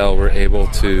scale, we're able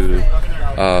to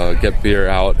get beer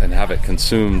out and have it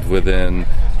consumed within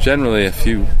generally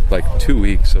 2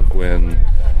 weeks of when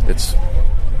it's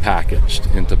packaged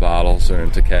into bottles or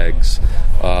into kegs,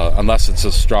 unless it's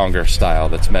a stronger style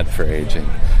that's meant for aging.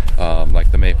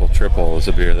 Like the Maple Triple is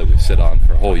a beer that we sit on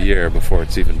for a whole year before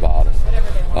it's even bottled.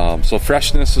 So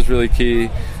freshness is really key,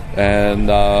 and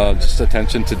just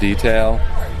attention to detail,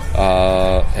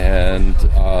 and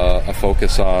a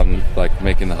focus on like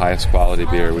making the highest quality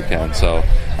beer we can. So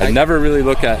I never really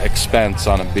look at expense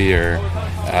on a beer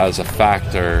as a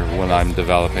factor when I'm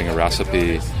developing a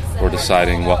recipe or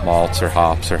deciding what malts or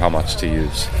hops or how much to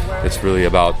use. It's really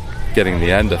about getting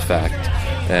the end effect,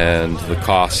 and the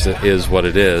cost is what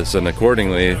it is, and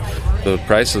accordingly the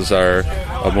prices are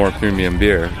a more premium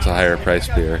beer. It's a higher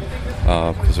priced beer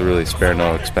because we really spare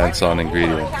no expense on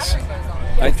ingredients.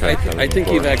 I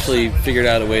think you've actually figured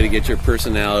out a way to get your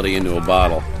personality into a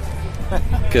bottle,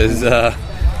 because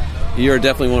you're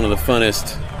definitely one of the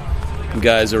funnest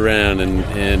guys around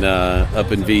and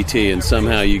up in VT, and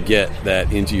somehow you get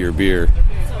that into your beer.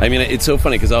 I mean, it's so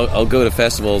funny because I'll go to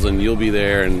festivals and you'll be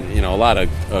there, and a lot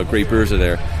of great brewers are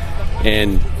there,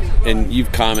 and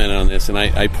you've commented on this, and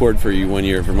I poured for you one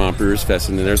year at Vermont Brewers Fest,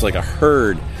 and there's like a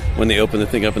herd when they open the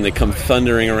thing up and they come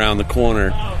thundering around the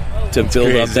corner to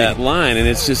build up that line, and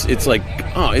it's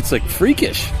like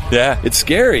freakish. Yeah, it's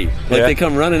scary. Like they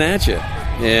come running at you,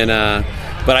 and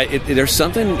but there's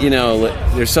something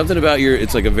there's something about your.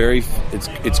 It's like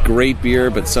it's great beer,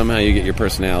 but somehow you get your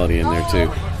personality in there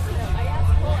too.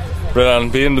 But on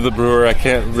being to the brewer, I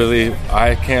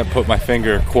can't put my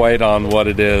finger quite on what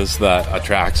it is that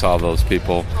attracts all those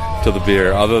people to the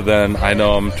beer, other than I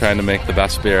know I'm trying to make the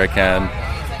best beer I can.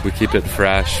 We keep it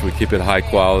fresh, we keep it high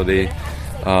quality,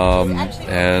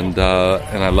 and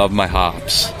I love my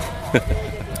hops.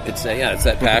 It's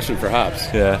that passion for hops.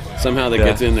 Yeah, somehow that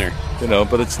gets in there.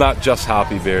 But it's not just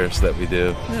hoppy beers that we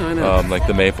do. No, I know. Like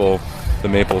the Maple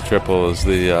Triple is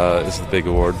the big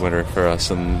award winner for us,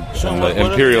 and the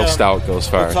Imperial Stout goes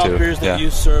far too. The top beers that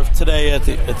you serve today at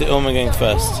the Omegang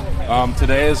Fest.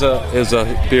 Today is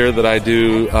a beer that I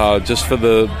do just for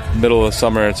the middle of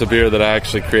summer. It's a beer that I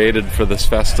actually created for this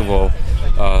festival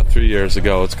 3 years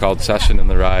ago. It's called Session in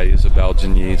the Rye. I use a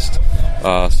Belgian yeast,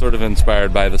 sort of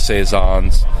inspired by the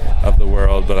saisons of the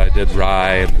world, but I did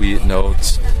rye and wheat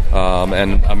notes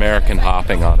and American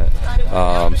hopping on it.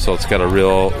 So it's got a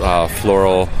real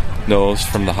floral nose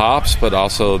from the hops, but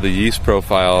also the yeast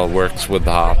profile works with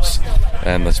the hops,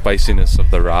 and the spiciness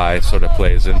of the rye sort of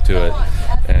plays into it.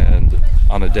 And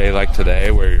on a day like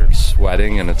today where you're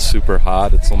sweating and it's super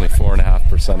hot, it's only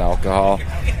 4.5% alcohol,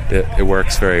 it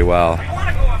works very well.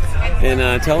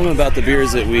 And tell them about the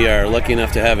beers that we are lucky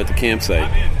enough to have at the campsite.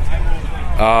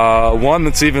 One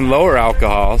that's even lower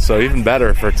alcohol, so even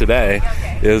better for today,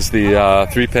 is the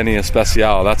Three Penny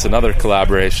Especial. That's another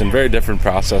collaboration, very different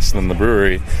process than the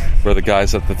brewery, where the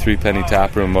guys at the Three Penny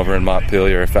Tap Room over in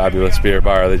Montpelier, a fabulous beer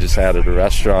bar, they just added a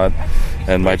restaurant,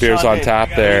 and my beer's on tap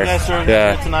there.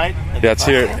 Tonight? Yeah, it's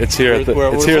here at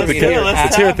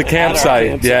the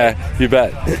campsite. Yeah, you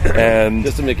bet. And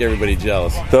just to make everybody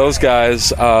jealous, those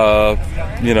guys,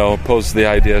 posed the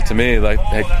idea to me, like,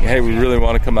 hey, we really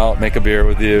want to come out and make a beer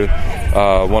with you.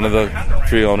 One of the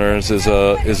three owners is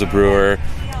a brewer.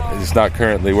 He's not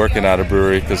currently working at a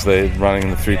brewery because they're running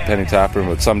the Three Penny Tap Room,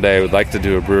 but someday would like to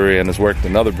do a brewery and has worked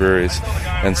in other breweries.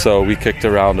 And so we kicked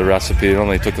around a recipe. It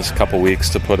only took us a couple weeks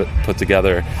to put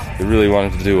together. We really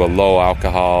wanted to do a low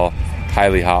alcohol,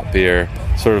 highly hop beer,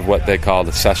 sort of what they call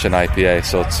the session IPA.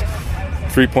 So it's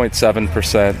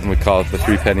 3.7%, and we call it the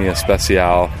Three Penny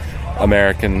Especial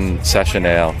American Session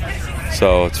Ale.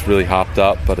 So it's really hopped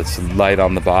up, but it's light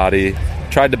on the body.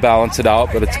 Tried to balance it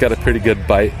out, but it's got a pretty good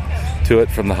bite to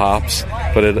it from the hops.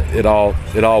 But it all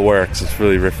works. It's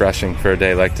really refreshing for a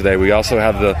day like today. We also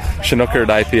have the Chinookard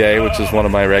IPA, which is one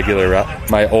of my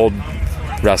my old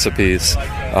recipes,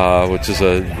 which is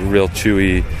a real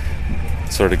chewy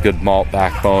sort of good malt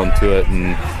backbone to it,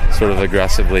 and sort of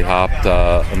aggressively hopped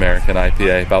American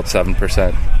IPA, about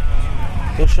 7%.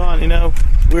 Well, Sean,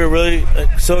 we're really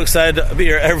so excited to be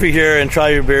here every year and try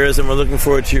your beers, and we're looking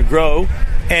forward to your grow.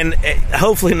 And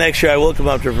hopefully next year I will come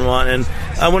up to Vermont, and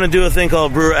I want to do a thing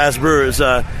called Brewer Ask Brewers.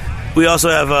 We also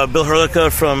have Bill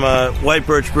Herlica from White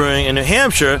Birch Brewing in New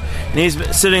Hampshire, and he's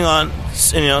sitting on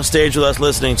stage with us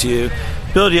listening to you.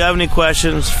 Bill, do you have any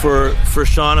questions for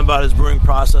Sean about his brewing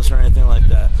process or anything like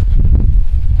that?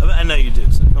 I know you do,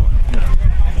 so come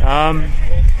on.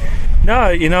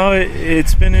 No,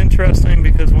 it's been interesting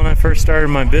because when I first started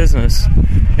my business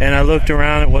and I looked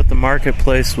around at what the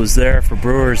marketplace was there for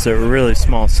brewers that were really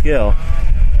small scale,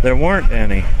 there weren't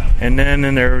any. And then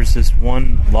there was this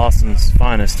one Lawson's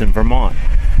Finest in Vermont.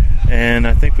 And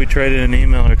I think we traded an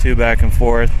email or two back and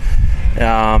forth.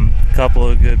 A couple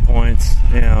of good points.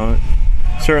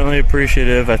 Certainly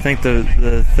appreciative. I think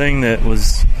the thing that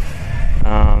was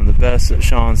the best that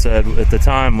Sean said at the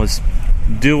time was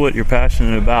do what you're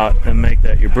passionate about and make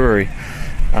that your brewery.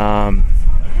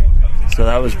 So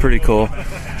that was pretty cool.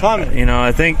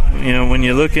 I think when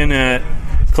you're looking at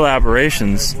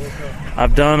collaborations,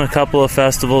 I've done a couple of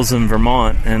festivals in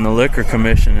Vermont, and the liquor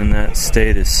commission in that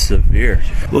state is severe.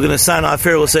 We're going to sign off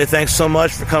here. We'll say thanks so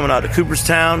much for coming out to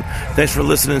Cooperstown. Thanks for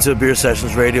listening to Beer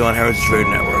Sessions Radio on Heritage Radio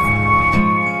Network.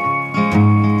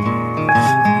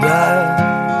 I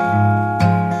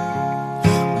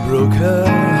broke her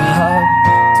heart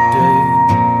today.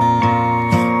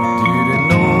 Didn't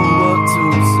know what to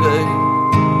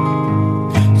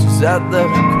say. She sat there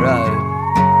and cried.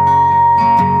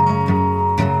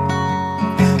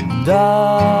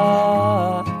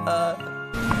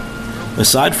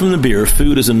 Aside from the beer,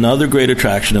 food is another great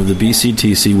attraction of the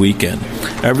BCTC weekend.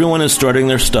 Everyone is strutting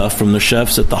their stuff, from the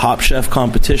chefs at the Hop Chef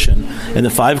competition and the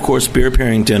 5-course beer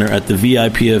pairing dinner at the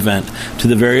VIP event to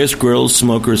the various grills,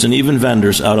 smokers, and even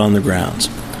vendors out on the grounds.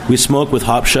 We smoked with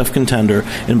Hop Chef contender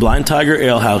and Blind Tiger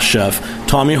Alehouse chef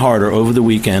Tommy Harder over the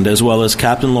weekend, as well as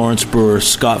Captain Lawrence brewer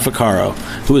Scott Vaccaro,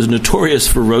 who is notorious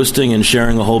for roasting and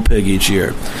sharing a whole pig each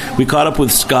year. We caught up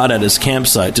with Scott at his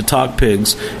campsite to talk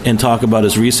pigs and talk about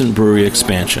his recent brewery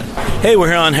expansion. Hey, we're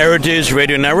here on Heritage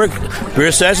Radio Network,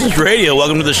 Beer Sessions Radio.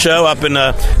 Welcome to the show up in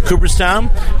Cooperstown,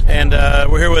 and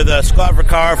we're here with Scott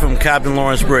Vaccaro from Captain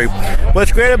Lawrence Brewery.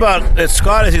 What's great about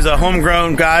Scott is he's a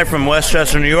homegrown guy from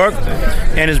Westchester, New York,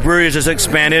 and his brewery has just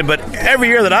expanded. But every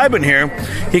year that I've been here,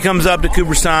 he comes up to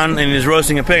Cooperstown and he's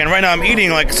roasting a pig. And right now I'm eating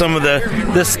like some of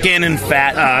the skin and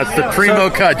fat. It's the primo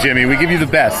cut, Jimmy. We give you the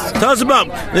best. Tell us about,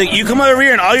 you come over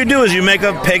here and all you do is you make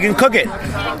a pig and cook it.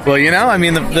 Well,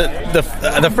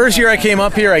 the first year I came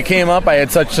up here, I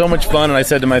had so much fun, and I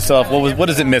said to myself, what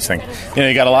is it missing?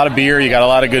 You got a lot of beer, you got a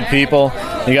lot of good people,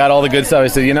 you got all the good stuff. I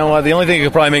said, you know what, the only thing that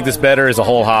could probably make this better is a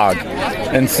whole hog.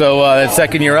 And so that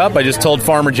second year up, I just told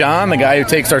Farmer John, the guy who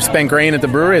takes our spent grain at the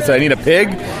brewery, I said, I need a pig,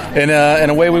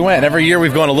 and away we went. Every year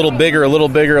we've gone a little bigger, a little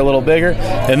bigger, a little bigger,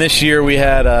 and this year we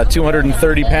had a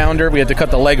 230-pounder. We had to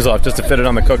cut the legs off just to fit it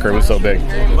on the cooker. It was so big.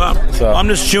 Wow. So I'm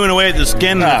just chewing away at the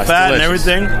skin and the fat delicious.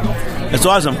 And everything. It's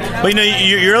awesome. But,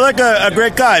 you're like a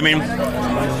great guy. I mean,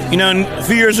 a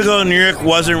few years ago, New York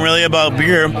wasn't really about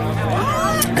beer.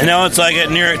 And now it's like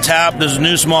at New York Tap, there's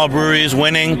new small breweries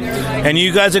winning, and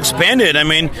you guys expanded. I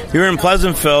mean, you're in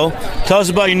Pleasantville. Tell us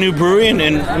about your new brewery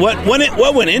and what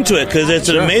went into it, because it's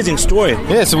an amazing story.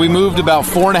 Yeah, so we moved about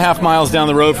 4.5 miles down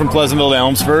the road from Pleasantville to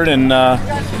Elmsford, and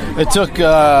it took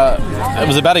it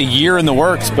was about a year in the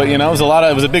works, but it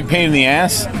was a big pain in the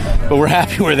ass. But we're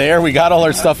happy we're there. We got all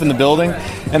our stuff in the building,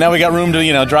 and now we got room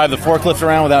to drive the forklift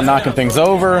around without knocking things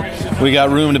over. We got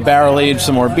room to barrel age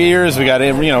some more beers. We got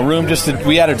room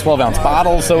we added 12-ounce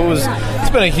bottles, so it's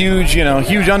been a huge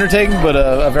undertaking, but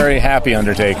a very happy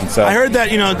undertaking. So I heard that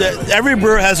that every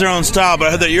brewer has their own style, but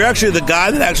I heard that you're actually the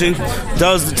guy that actually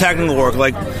does the technical work.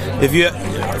 Like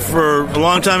for a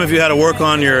long time, if you had to work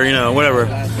on your whatever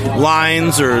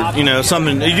lines or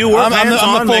something, you work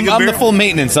I'm the full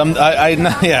maintenance.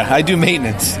 I do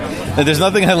maintenance. There's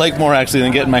nothing I like more actually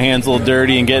than getting my hands a little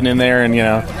dirty and getting in there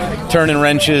and turning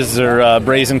wrenches or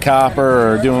brazing copper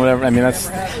or doing whatever. I mean, it's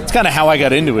kind of how I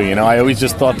got into it. I always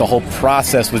just thought the whole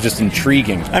process was just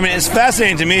intriguing. I mean, it's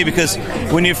fascinating to me because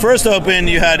when you first opened,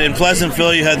 you had in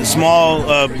Pleasantville, you had the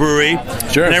small brewery.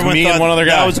 Sure, and everyone me thought and one other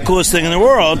guy. That was the coolest thing in the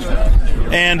world.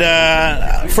 And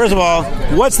first of all,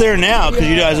 what's there now? Because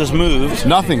you guys just moved.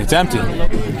 Nothing. It's empty.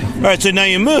 All right, so now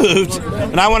you moved,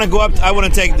 and I want to go up. I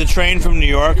want to take the train from New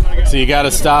York. So you got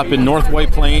to stop in North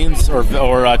White Plains or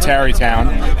Tarrytown,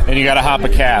 and you got to hop a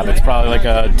cab. It's probably like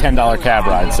a $10 cab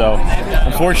ride. So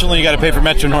unfortunately, you got to pay for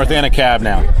Metro North and a cab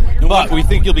now. But we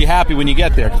think you'll be happy when you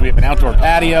get there because we have an outdoor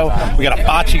patio, we got a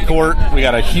bocce court, we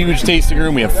got a huge tasting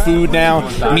room, we have food now,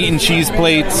 meat and cheese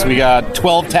plates, we got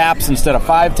 12 taps instead of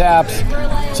 5 taps.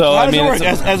 So how does it work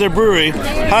as a brewery?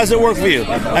 How does it work for you?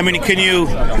 I mean,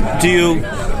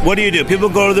 what do you do? People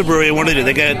go to the brewery and what do they do?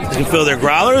 They can fill their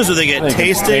growlers or they get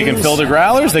tastings? They can fill their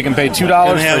growlers, they can pay $2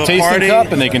 for a tasting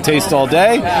cup and they can taste all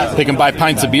day. They can buy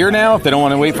pints of beer now. If they don't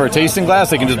want to wait for a tasting glass,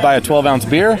 they can just buy a 12-ounce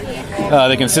beer.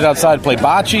 They can sit outside, play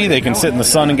bocce. They can sit in the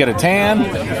sun and get a tan.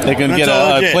 They can get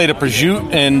a plate of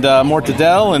prosciutto and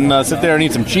mortadella and sit there and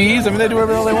eat some cheese. I mean, they do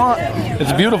whatever they want.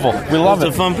 It's beautiful. We love it.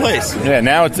 It's a fun place. Yeah,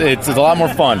 now it's a lot more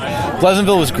fun.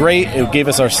 Pleasantville was great. It gave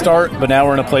us our start, but now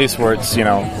we're in a place where it's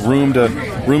room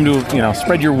to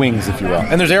spread your wings, if you will.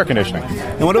 And there's air conditioning.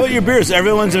 And what about your beers?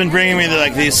 Everyone's been bringing me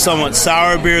these somewhat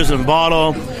sour beers in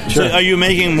bottle. Sure. So are you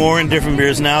making more and different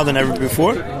beers now than ever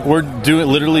before? We're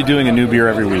literally doing a new beer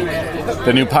every week.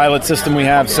 The new pilot system we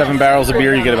have, 7 barrels of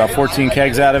beer, you get about 14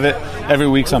 kegs out of it. Every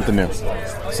week something new.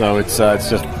 So it's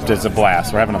a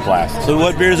blast. We're having a blast. So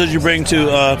what beers did you bring to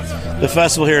the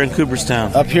festival here in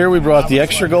Cooperstown? Up here we brought the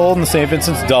Extra Gold and the St.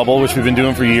 Vincent's Double, which we've been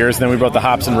doing for years. And then we brought the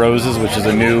Hops and Roses, which is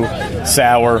a new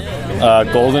sour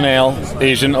golden ale,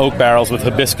 Asian oak barrels with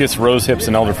hibiscus, rose hips,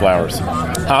 and elderflowers.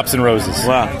 Hops and Roses.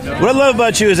 Wow. What I love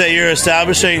about you is that you're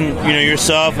establishing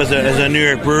yourself as a New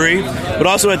York brewery, but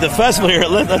also at the festival here.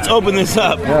 Let's open this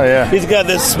up. Oh, yeah. He's got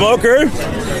this smoker,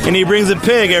 and he brings a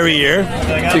pig every year.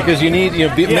 Because you need,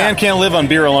 man can't live on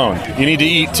beer alone. You need to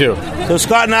eat too. So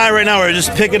Scott and I right now are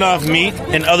just picking off meat,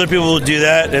 and other people will do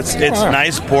that. It's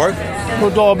nice pork. What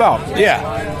it's all about.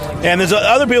 Yeah. And there's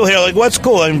other people here, like, what's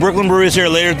cool? And Brooklyn Brewery's here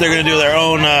later. They're going to do their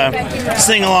own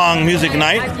sing-along music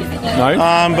night.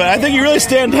 Nice. But I think you really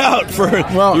stand out for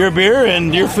your beer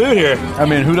and your food here. I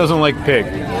mean, who doesn't like pig?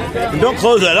 Don't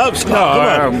close that up,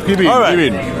 Scott. Come on. Keep eating. All right.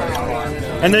 Keep eating.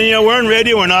 And then, we're on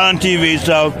radio. We're not on TV,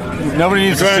 so... Nobody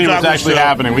needs to see what's actually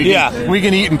happening. We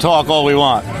can eat and talk all we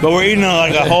want. But we're eating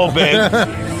like a whole pig.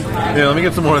 Yeah, let me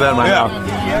get some more of that in my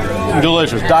mouth.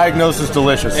 Delicious. Diagnosis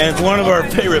delicious. And it's one of our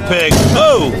favorite pigs.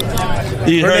 Oh!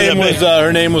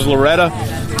 Her name was Loretta.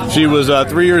 She was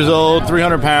 3 years old,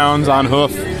 300 pounds on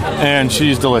hoof, and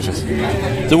she's delicious.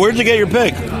 So where'd you get your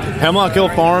pig? Hemlock Hill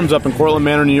Farms up in Cortland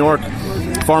Manor, New York.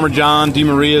 Farmer John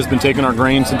DiMaria has been taking our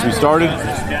grain since we started.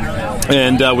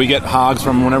 And we get hogs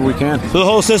from whenever we can. So the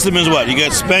whole system is what? You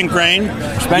get spent grain?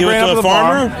 Spent grain up to the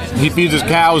farmer. He feeds his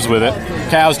cows with it.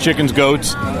 Cows, chickens,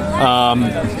 goats.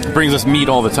 Brings us meat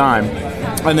all the time.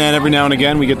 And then every now and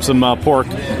again we get some pork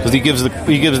because he gives the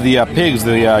pigs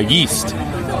the yeast.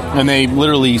 And they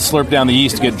literally slurp down the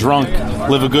yeast to get drunk,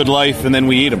 live a good life, and then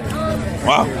we eat them.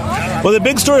 Wow. Well, the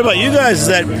big story about you guys is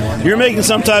that you're making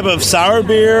some type of sour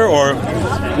beer, or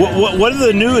what are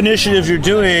the new initiatives you're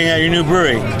doing at your new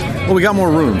brewery? Well, we got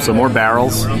more room, so more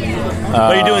barrels.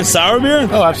 Are you doing sour beer?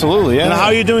 Oh, absolutely, yeah. And how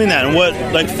are you doing that? And what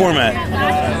format?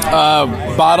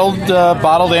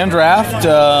 Bottled and draft,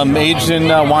 aged in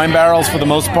wine barrels for the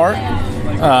most part.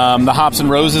 The Hops and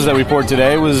Roses that we poured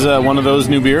today was one of those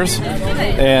new beers.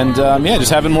 And,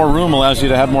 just having more room allows you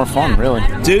to have more fun, really.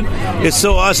 Dude, it's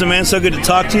so awesome, man. So good to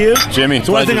talk to you. Jimmy,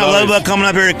 so one thing I love about coming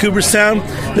up here at Cooperstown,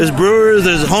 there's brewers,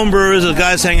 there's home brewers, there's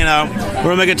guys hanging out.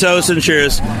 We're going to make a toast and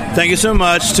cheers. Thank you so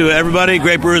much to everybody.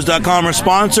 GreatBrewers.com, our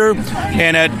sponsor,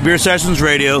 and at Beer Sessions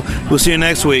Radio. We'll see you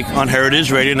next week on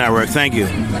Heritage Radio Network. Thank you.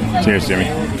 Cheers, Jimmy.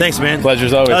 Thanks, man.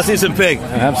 Pleasure's always. I'll see some pig.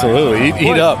 Absolutely.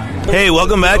 Eat up. Hey,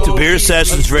 welcome back to Beer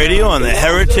Sessions Radio on the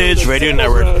Heritage Radio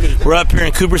Network. We're up here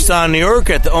in Cooperstown, New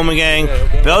York at the Omegang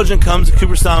Belgium Comes to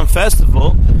Cooperstown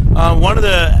Festival. One of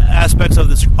the aspects of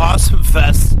this awesome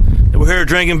fest that we're here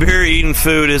drinking beer, eating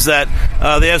food, is that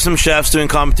they have some chefs doing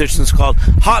competitions called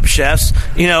Hop Chefs.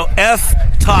 F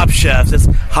Top Chefs. It's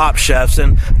Hop Chefs.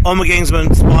 And Omegang's been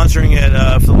sponsoring it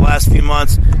for the last few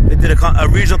months. They did a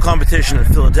regional competition in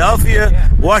Philadelphia,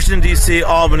 Washington, D.C.,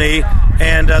 Albany,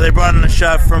 and they brought in a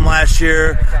chef from last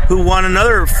year who won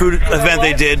another food event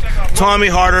they did, Tommy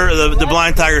Harder, the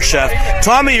Blind Tiger chef.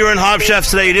 Tommy, you were in Hop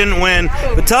Chefs today. You didn't win,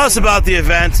 but tell us about the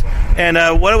event and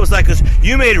what it was like, because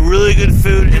you made really good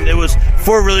food, and it was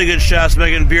 4 really good chefs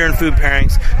making beer and food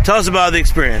pairings. Tell us about the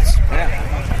experience.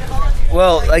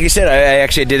 Well, like you said, I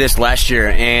actually did this last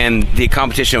year, and the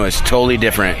competition was totally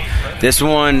different. This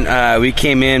one, we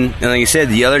came in, and like you said,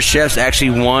 the other chefs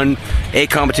actually won a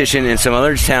competition in some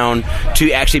other town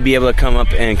to actually be able to come up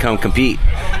and come compete.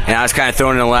 And I was kind of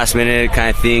thrown in the last minute kind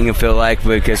of thing, I feel like,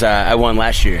 because I won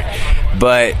last year.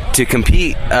 But to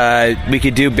compete, we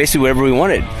could do basically whatever we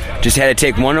wanted. Just had to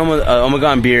take one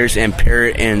Omegang beers and pair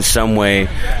it in some way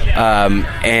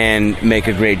and make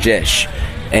a great dish.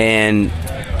 And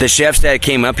the chefs that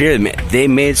came up here, they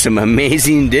made some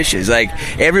amazing dishes. Like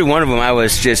every one of them, I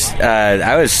was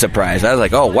surprised. I was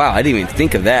like, oh wow, I didn't even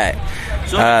think of that.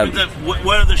 So,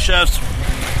 what other chefs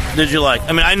did you like?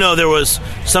 I mean, I know there was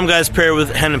some guys paired with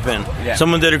hennepin. Yeah.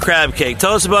 Someone did a crab cake.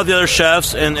 Tell us about the other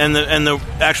chefs and the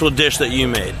actual dish that you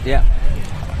made. Yeah.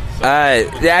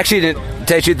 Actually, to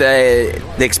tell you the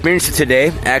experience of today,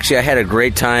 actually, I had a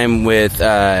great time with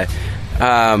the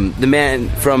man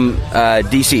from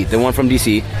D.C., the one from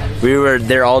D.C. We were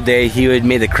there all day. He had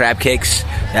made the crab cakes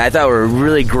that I thought were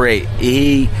really great.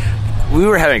 We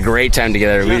were having a great time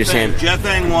together. Jeff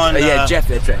Ang won. Jeff,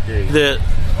 that's right.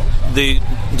 The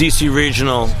D.C.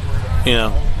 regional,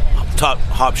 top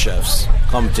hop chefs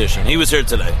competition. He was here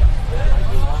today.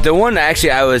 The one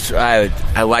actually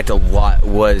I liked a lot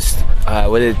was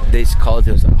what did they call it?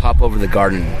 It was Hop Over the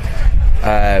Garden.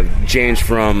 James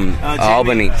from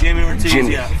Albany. Jamie Ortiz,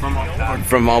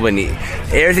 from Albany.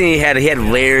 Everything he had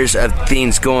layers of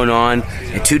things going on,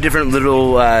 and two different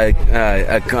little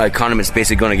condiments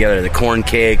basically going together. The corn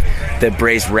cake, the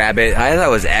braised rabbit. I thought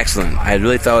it was excellent. I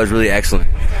really thought it was really excellent.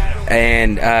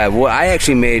 And what I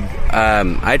actually made,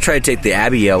 I tried to take the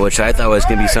Abbey Ale, which I thought was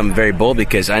going to be something very bold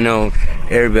because I know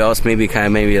everybody else maybe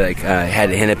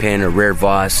had a hennepin or rare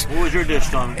Voss. What was your dish,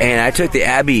 Tom? And I took the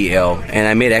Abbey Ale and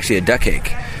I made actually a duck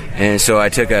cake. And so I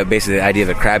took basically the idea of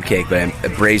a crab cake, but I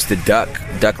braised the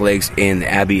duck legs in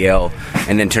the Abbey Ale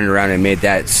and then turned around and made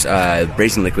that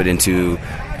braising liquid into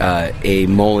a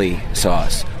mole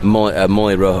sauce,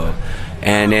 mole rojo.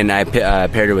 And then I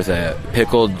paired it with a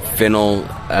pickled fennel,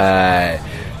 a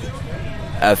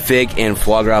fig and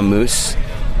foie gras mousse,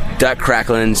 duck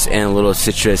cracklings, and a little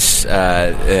citrus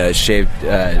shaved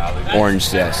orange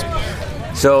zest.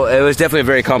 So it was definitely a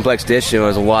very complex dish. There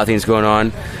was a lot of things going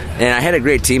on. And I had a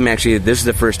great team, actually. This is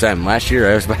the first time. Last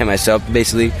year I was by myself,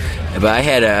 basically. But I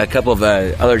had a couple of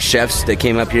other chefs that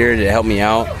came up here to help me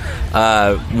out.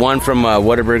 One from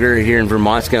Whataburger here in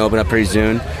Vermont is going to open up pretty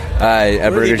soon. A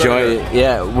burger joint.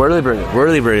 Yeah, Whirly Burger.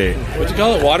 What'd you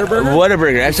call it? Whataburger?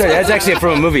 Whataburger. I'm sorry, that's actually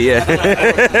from a movie, yeah.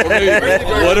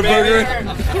 Whataburger?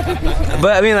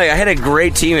 But I mean, I had a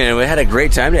great team and we had a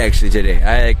great time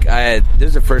today. This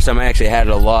is the first time I actually had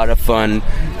a lot of fun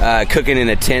cooking in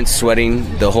a tent,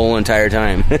 sweating the whole entire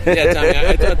time. Yeah, Tommy,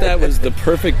 I thought that was the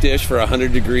perfect dish for a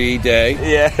 100-degree day.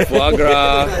 Yeah. Foie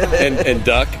gras and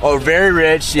duck. Oh, very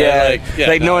rich, yeah.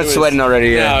 No one's sweating already.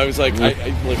 Yeah. No, I was like,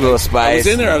 a little spice. I was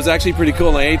in there. I was actually pretty cool,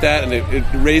 and I ate that, and it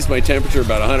raised my temperature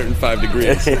about 105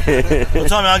 degrees. Well,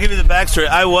 Tommy, I'll give you the backstory.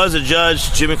 I was a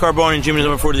judge, Jimmy Carbone and Jimmy's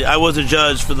number 40. I was a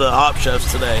judge for the hop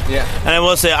chefs today. Yeah. And I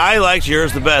will say, I liked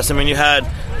yours the best. I mean,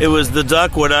 it was the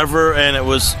duck whatever, and it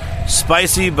was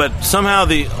spicy, but somehow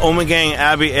the Ommegang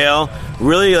Abbey Ale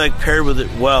really paired with it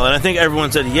well. And I think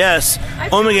everyone said, yes,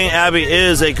 Ommegang Abbey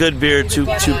is a good beer to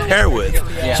pair with.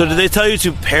 Yeah. So did they tell you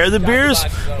to pair the beers,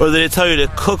 or did they tell you to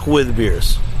cook with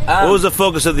beers? What was the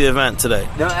focus of the event today?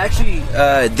 No, actually,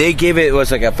 they gave it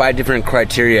was a 5 different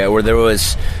criteria where there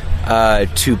was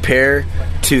to pair,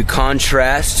 to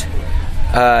contrast.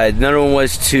 Another one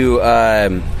was to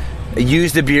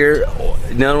use the beer.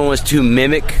 Another one was to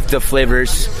mimic the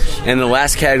flavors, and the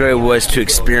last category was to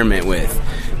experiment with.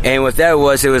 And what that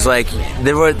was, it was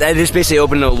that just basically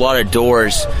opened a lot of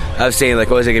doors of saying is it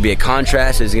going to be a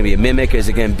contrast? Is it going to be a mimic? Is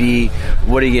it going to be,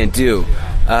 what are you going to do?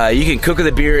 You can cook with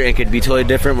the beer and it could be totally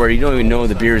different where you don't even know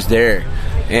the beer is there.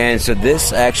 And so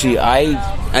this actually,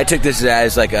 I took this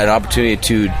as an opportunity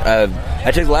to,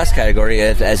 I took the last category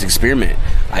as experiment.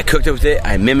 I cooked with it,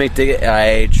 I mimicked it,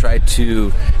 I tried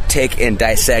to take and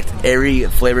dissect every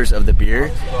flavors of the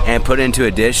beer and put it into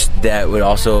a dish that would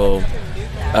also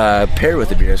pair with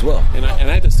the beer as well. And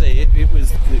I have to say, it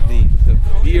was the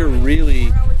beer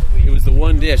really... It was the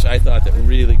one dish I thought that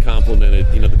really complemented,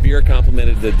 the beer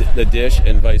complemented the dish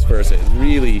and vice versa.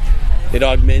 It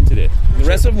augmented it. The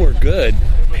rest of them were good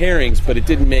pairings, but it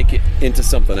didn't make it into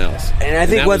something else. And I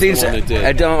think one thing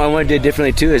I want to do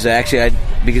differently too is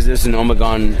because this is an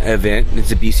Omegang event,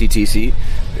 it's a BCTC,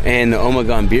 and the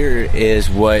Omegang beer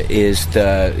is what is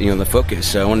the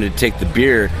focus. So I wanted to take the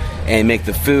beer and make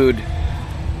the food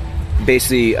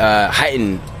basically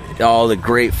heighten all the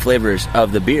great flavors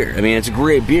of the beer. I mean, it's a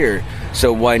great beer,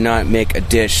 so why not make a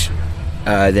dish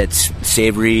that's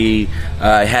savory,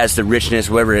 has the richness,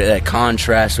 whatever, that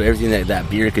contrast, so everything that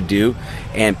beer could do,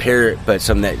 and pair it, but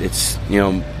something that it's,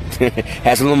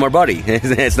 has a little more body.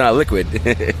 It's not liquid.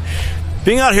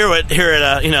 Being out here at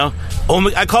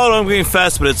I call it Ommegang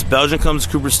Fest, but it's Belgium comes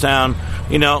to Cooperstown.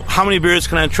 How many beers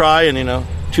can I try in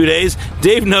 2 days?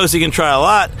 Dave knows he can try a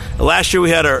lot. Last year we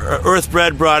had our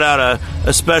Earthbred brought out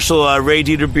a special Ray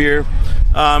Dieter beer.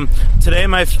 Today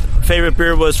my favorite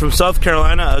beer was from South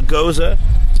Carolina, a Goza.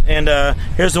 It's And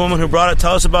here's the woman who brought it.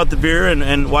 Tell us about the beer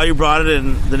and why you brought it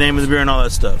and the name of the beer and all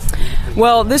that stuff.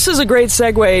 Well, this is a great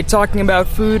segue talking about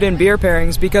food and beer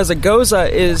pairings because a Goza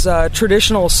is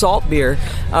traditional salt beer.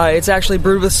 It's actually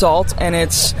brewed with salt, and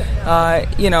it's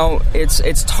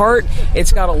it's tart.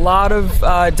 It's got a lot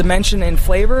of dimension and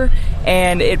flavor,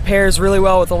 and it pairs really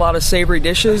well with a lot of savory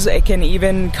dishes. It can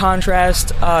even contrast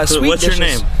sweet what's dishes. Your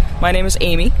name? My name is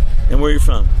Amy. And where are you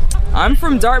from? I'm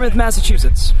from Dartmouth,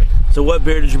 Massachusetts. So what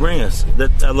beer did you bring us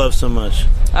that I love so much?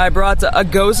 I brought a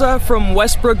Goza from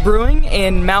Westbrook Brewing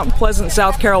in Mount Pleasant,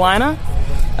 South Carolina.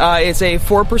 It's a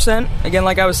 4%, again,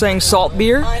 like I was saying, salt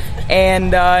beer,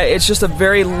 and it's just a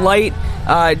very light,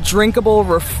 drinkable,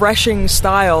 refreshing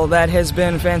style that has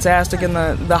been fantastic in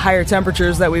the higher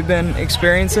temperatures that we've been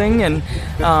experiencing. And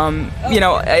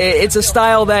it's a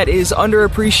style that is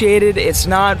underappreciated. It's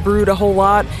not brewed a whole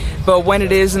lot, but when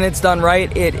it is and it's done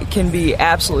right, it can be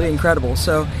absolutely incredible.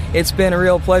 So it's been a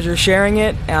real pleasure sharing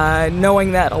it,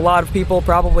 knowing that a lot of people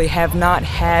probably have not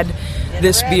had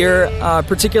this beer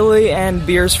particularly, and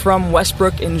beers from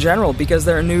Westbrook in general, because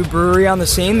they're a new brewery on the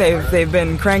scene. They've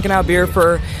been cranking out beer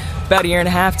for about a year and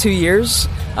a half, 2 years,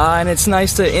 and it's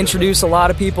nice to introduce a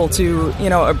lot of people to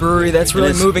a brewery that's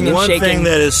really moving and shaking. One thing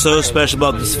that is so special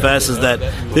about this fest is that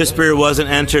this beer wasn't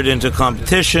entered into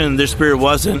competition. This beer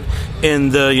wasn't in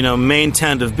the main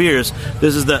tent of beers.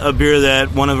 This is a beer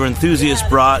that one of our enthusiasts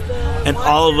brought, and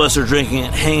all of us are drinking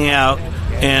it, hanging out.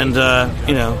 And,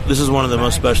 this is one of the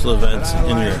most special events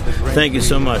in Europe. Thank you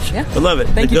so much. Yeah. I love it.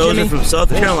 Thank the you, Goza Jimmy. from South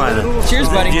Carolina. Cheers,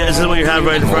 buddy. This is what you have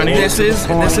right in front of you? This is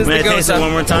May the I taste Goza. it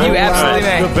one more time? You absolutely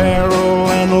may. The barrel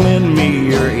and lend me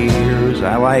your ears.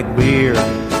 I like beer.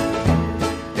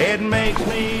 It makes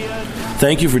me...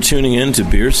 Thank you for tuning in to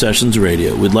Beer Sessions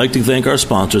Radio. We'd like to thank our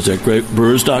sponsors at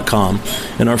GreatBrewers.com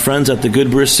and our friends at the Good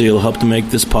Beer Seal who helped to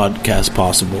make this podcast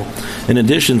possible. In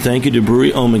addition, thank you to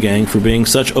Brewery Omegang for being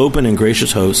such open and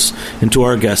gracious hosts, and to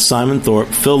our guests Simon Thorpe,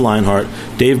 Phil Leinhart,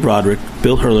 Dave Broderick,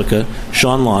 Bill Herlica,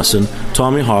 Sean Lawson,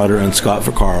 Tommy Hodder, and Scott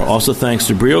Vaccaro. Also thanks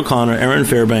to Brie O'Connor, Aaron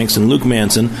Fairbanks, and Luke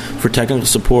Manson for technical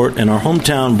support, and our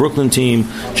hometown Brooklyn team,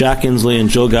 Jack Inslee and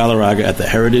Joe Galarraga at the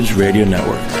Heritage Radio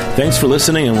Network. Thanks for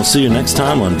listening, and we'll see you next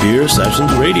time on Beer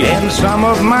Sessions Radio. In some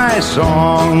of my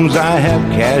songs I have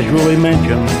casually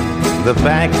mentioned the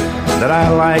fact that I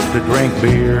like to drink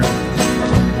beer.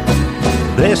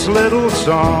 This little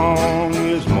song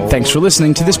is more... Thanks for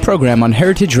listening to this program on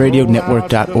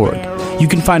heritageradionetwork.org. You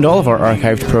can find all of our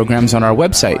archived programs on our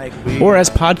website or as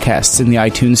podcasts in the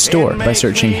iTunes Store by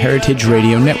searching Heritage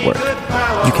Radio Network.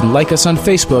 You can like us on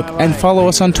Facebook and follow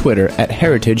us on Twitter at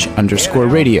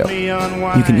 @heritage_radio.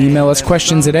 You can email us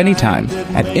questions at any time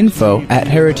at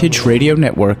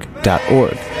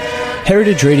info@heritageradionetwork.org.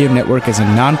 Heritage Radio Network is a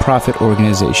non-profit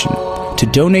organization. To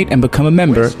donate and become a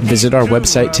member, visit our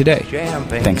website today.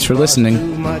 Thanks for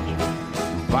listening.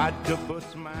 Vodka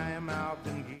puts my mouth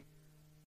in gear.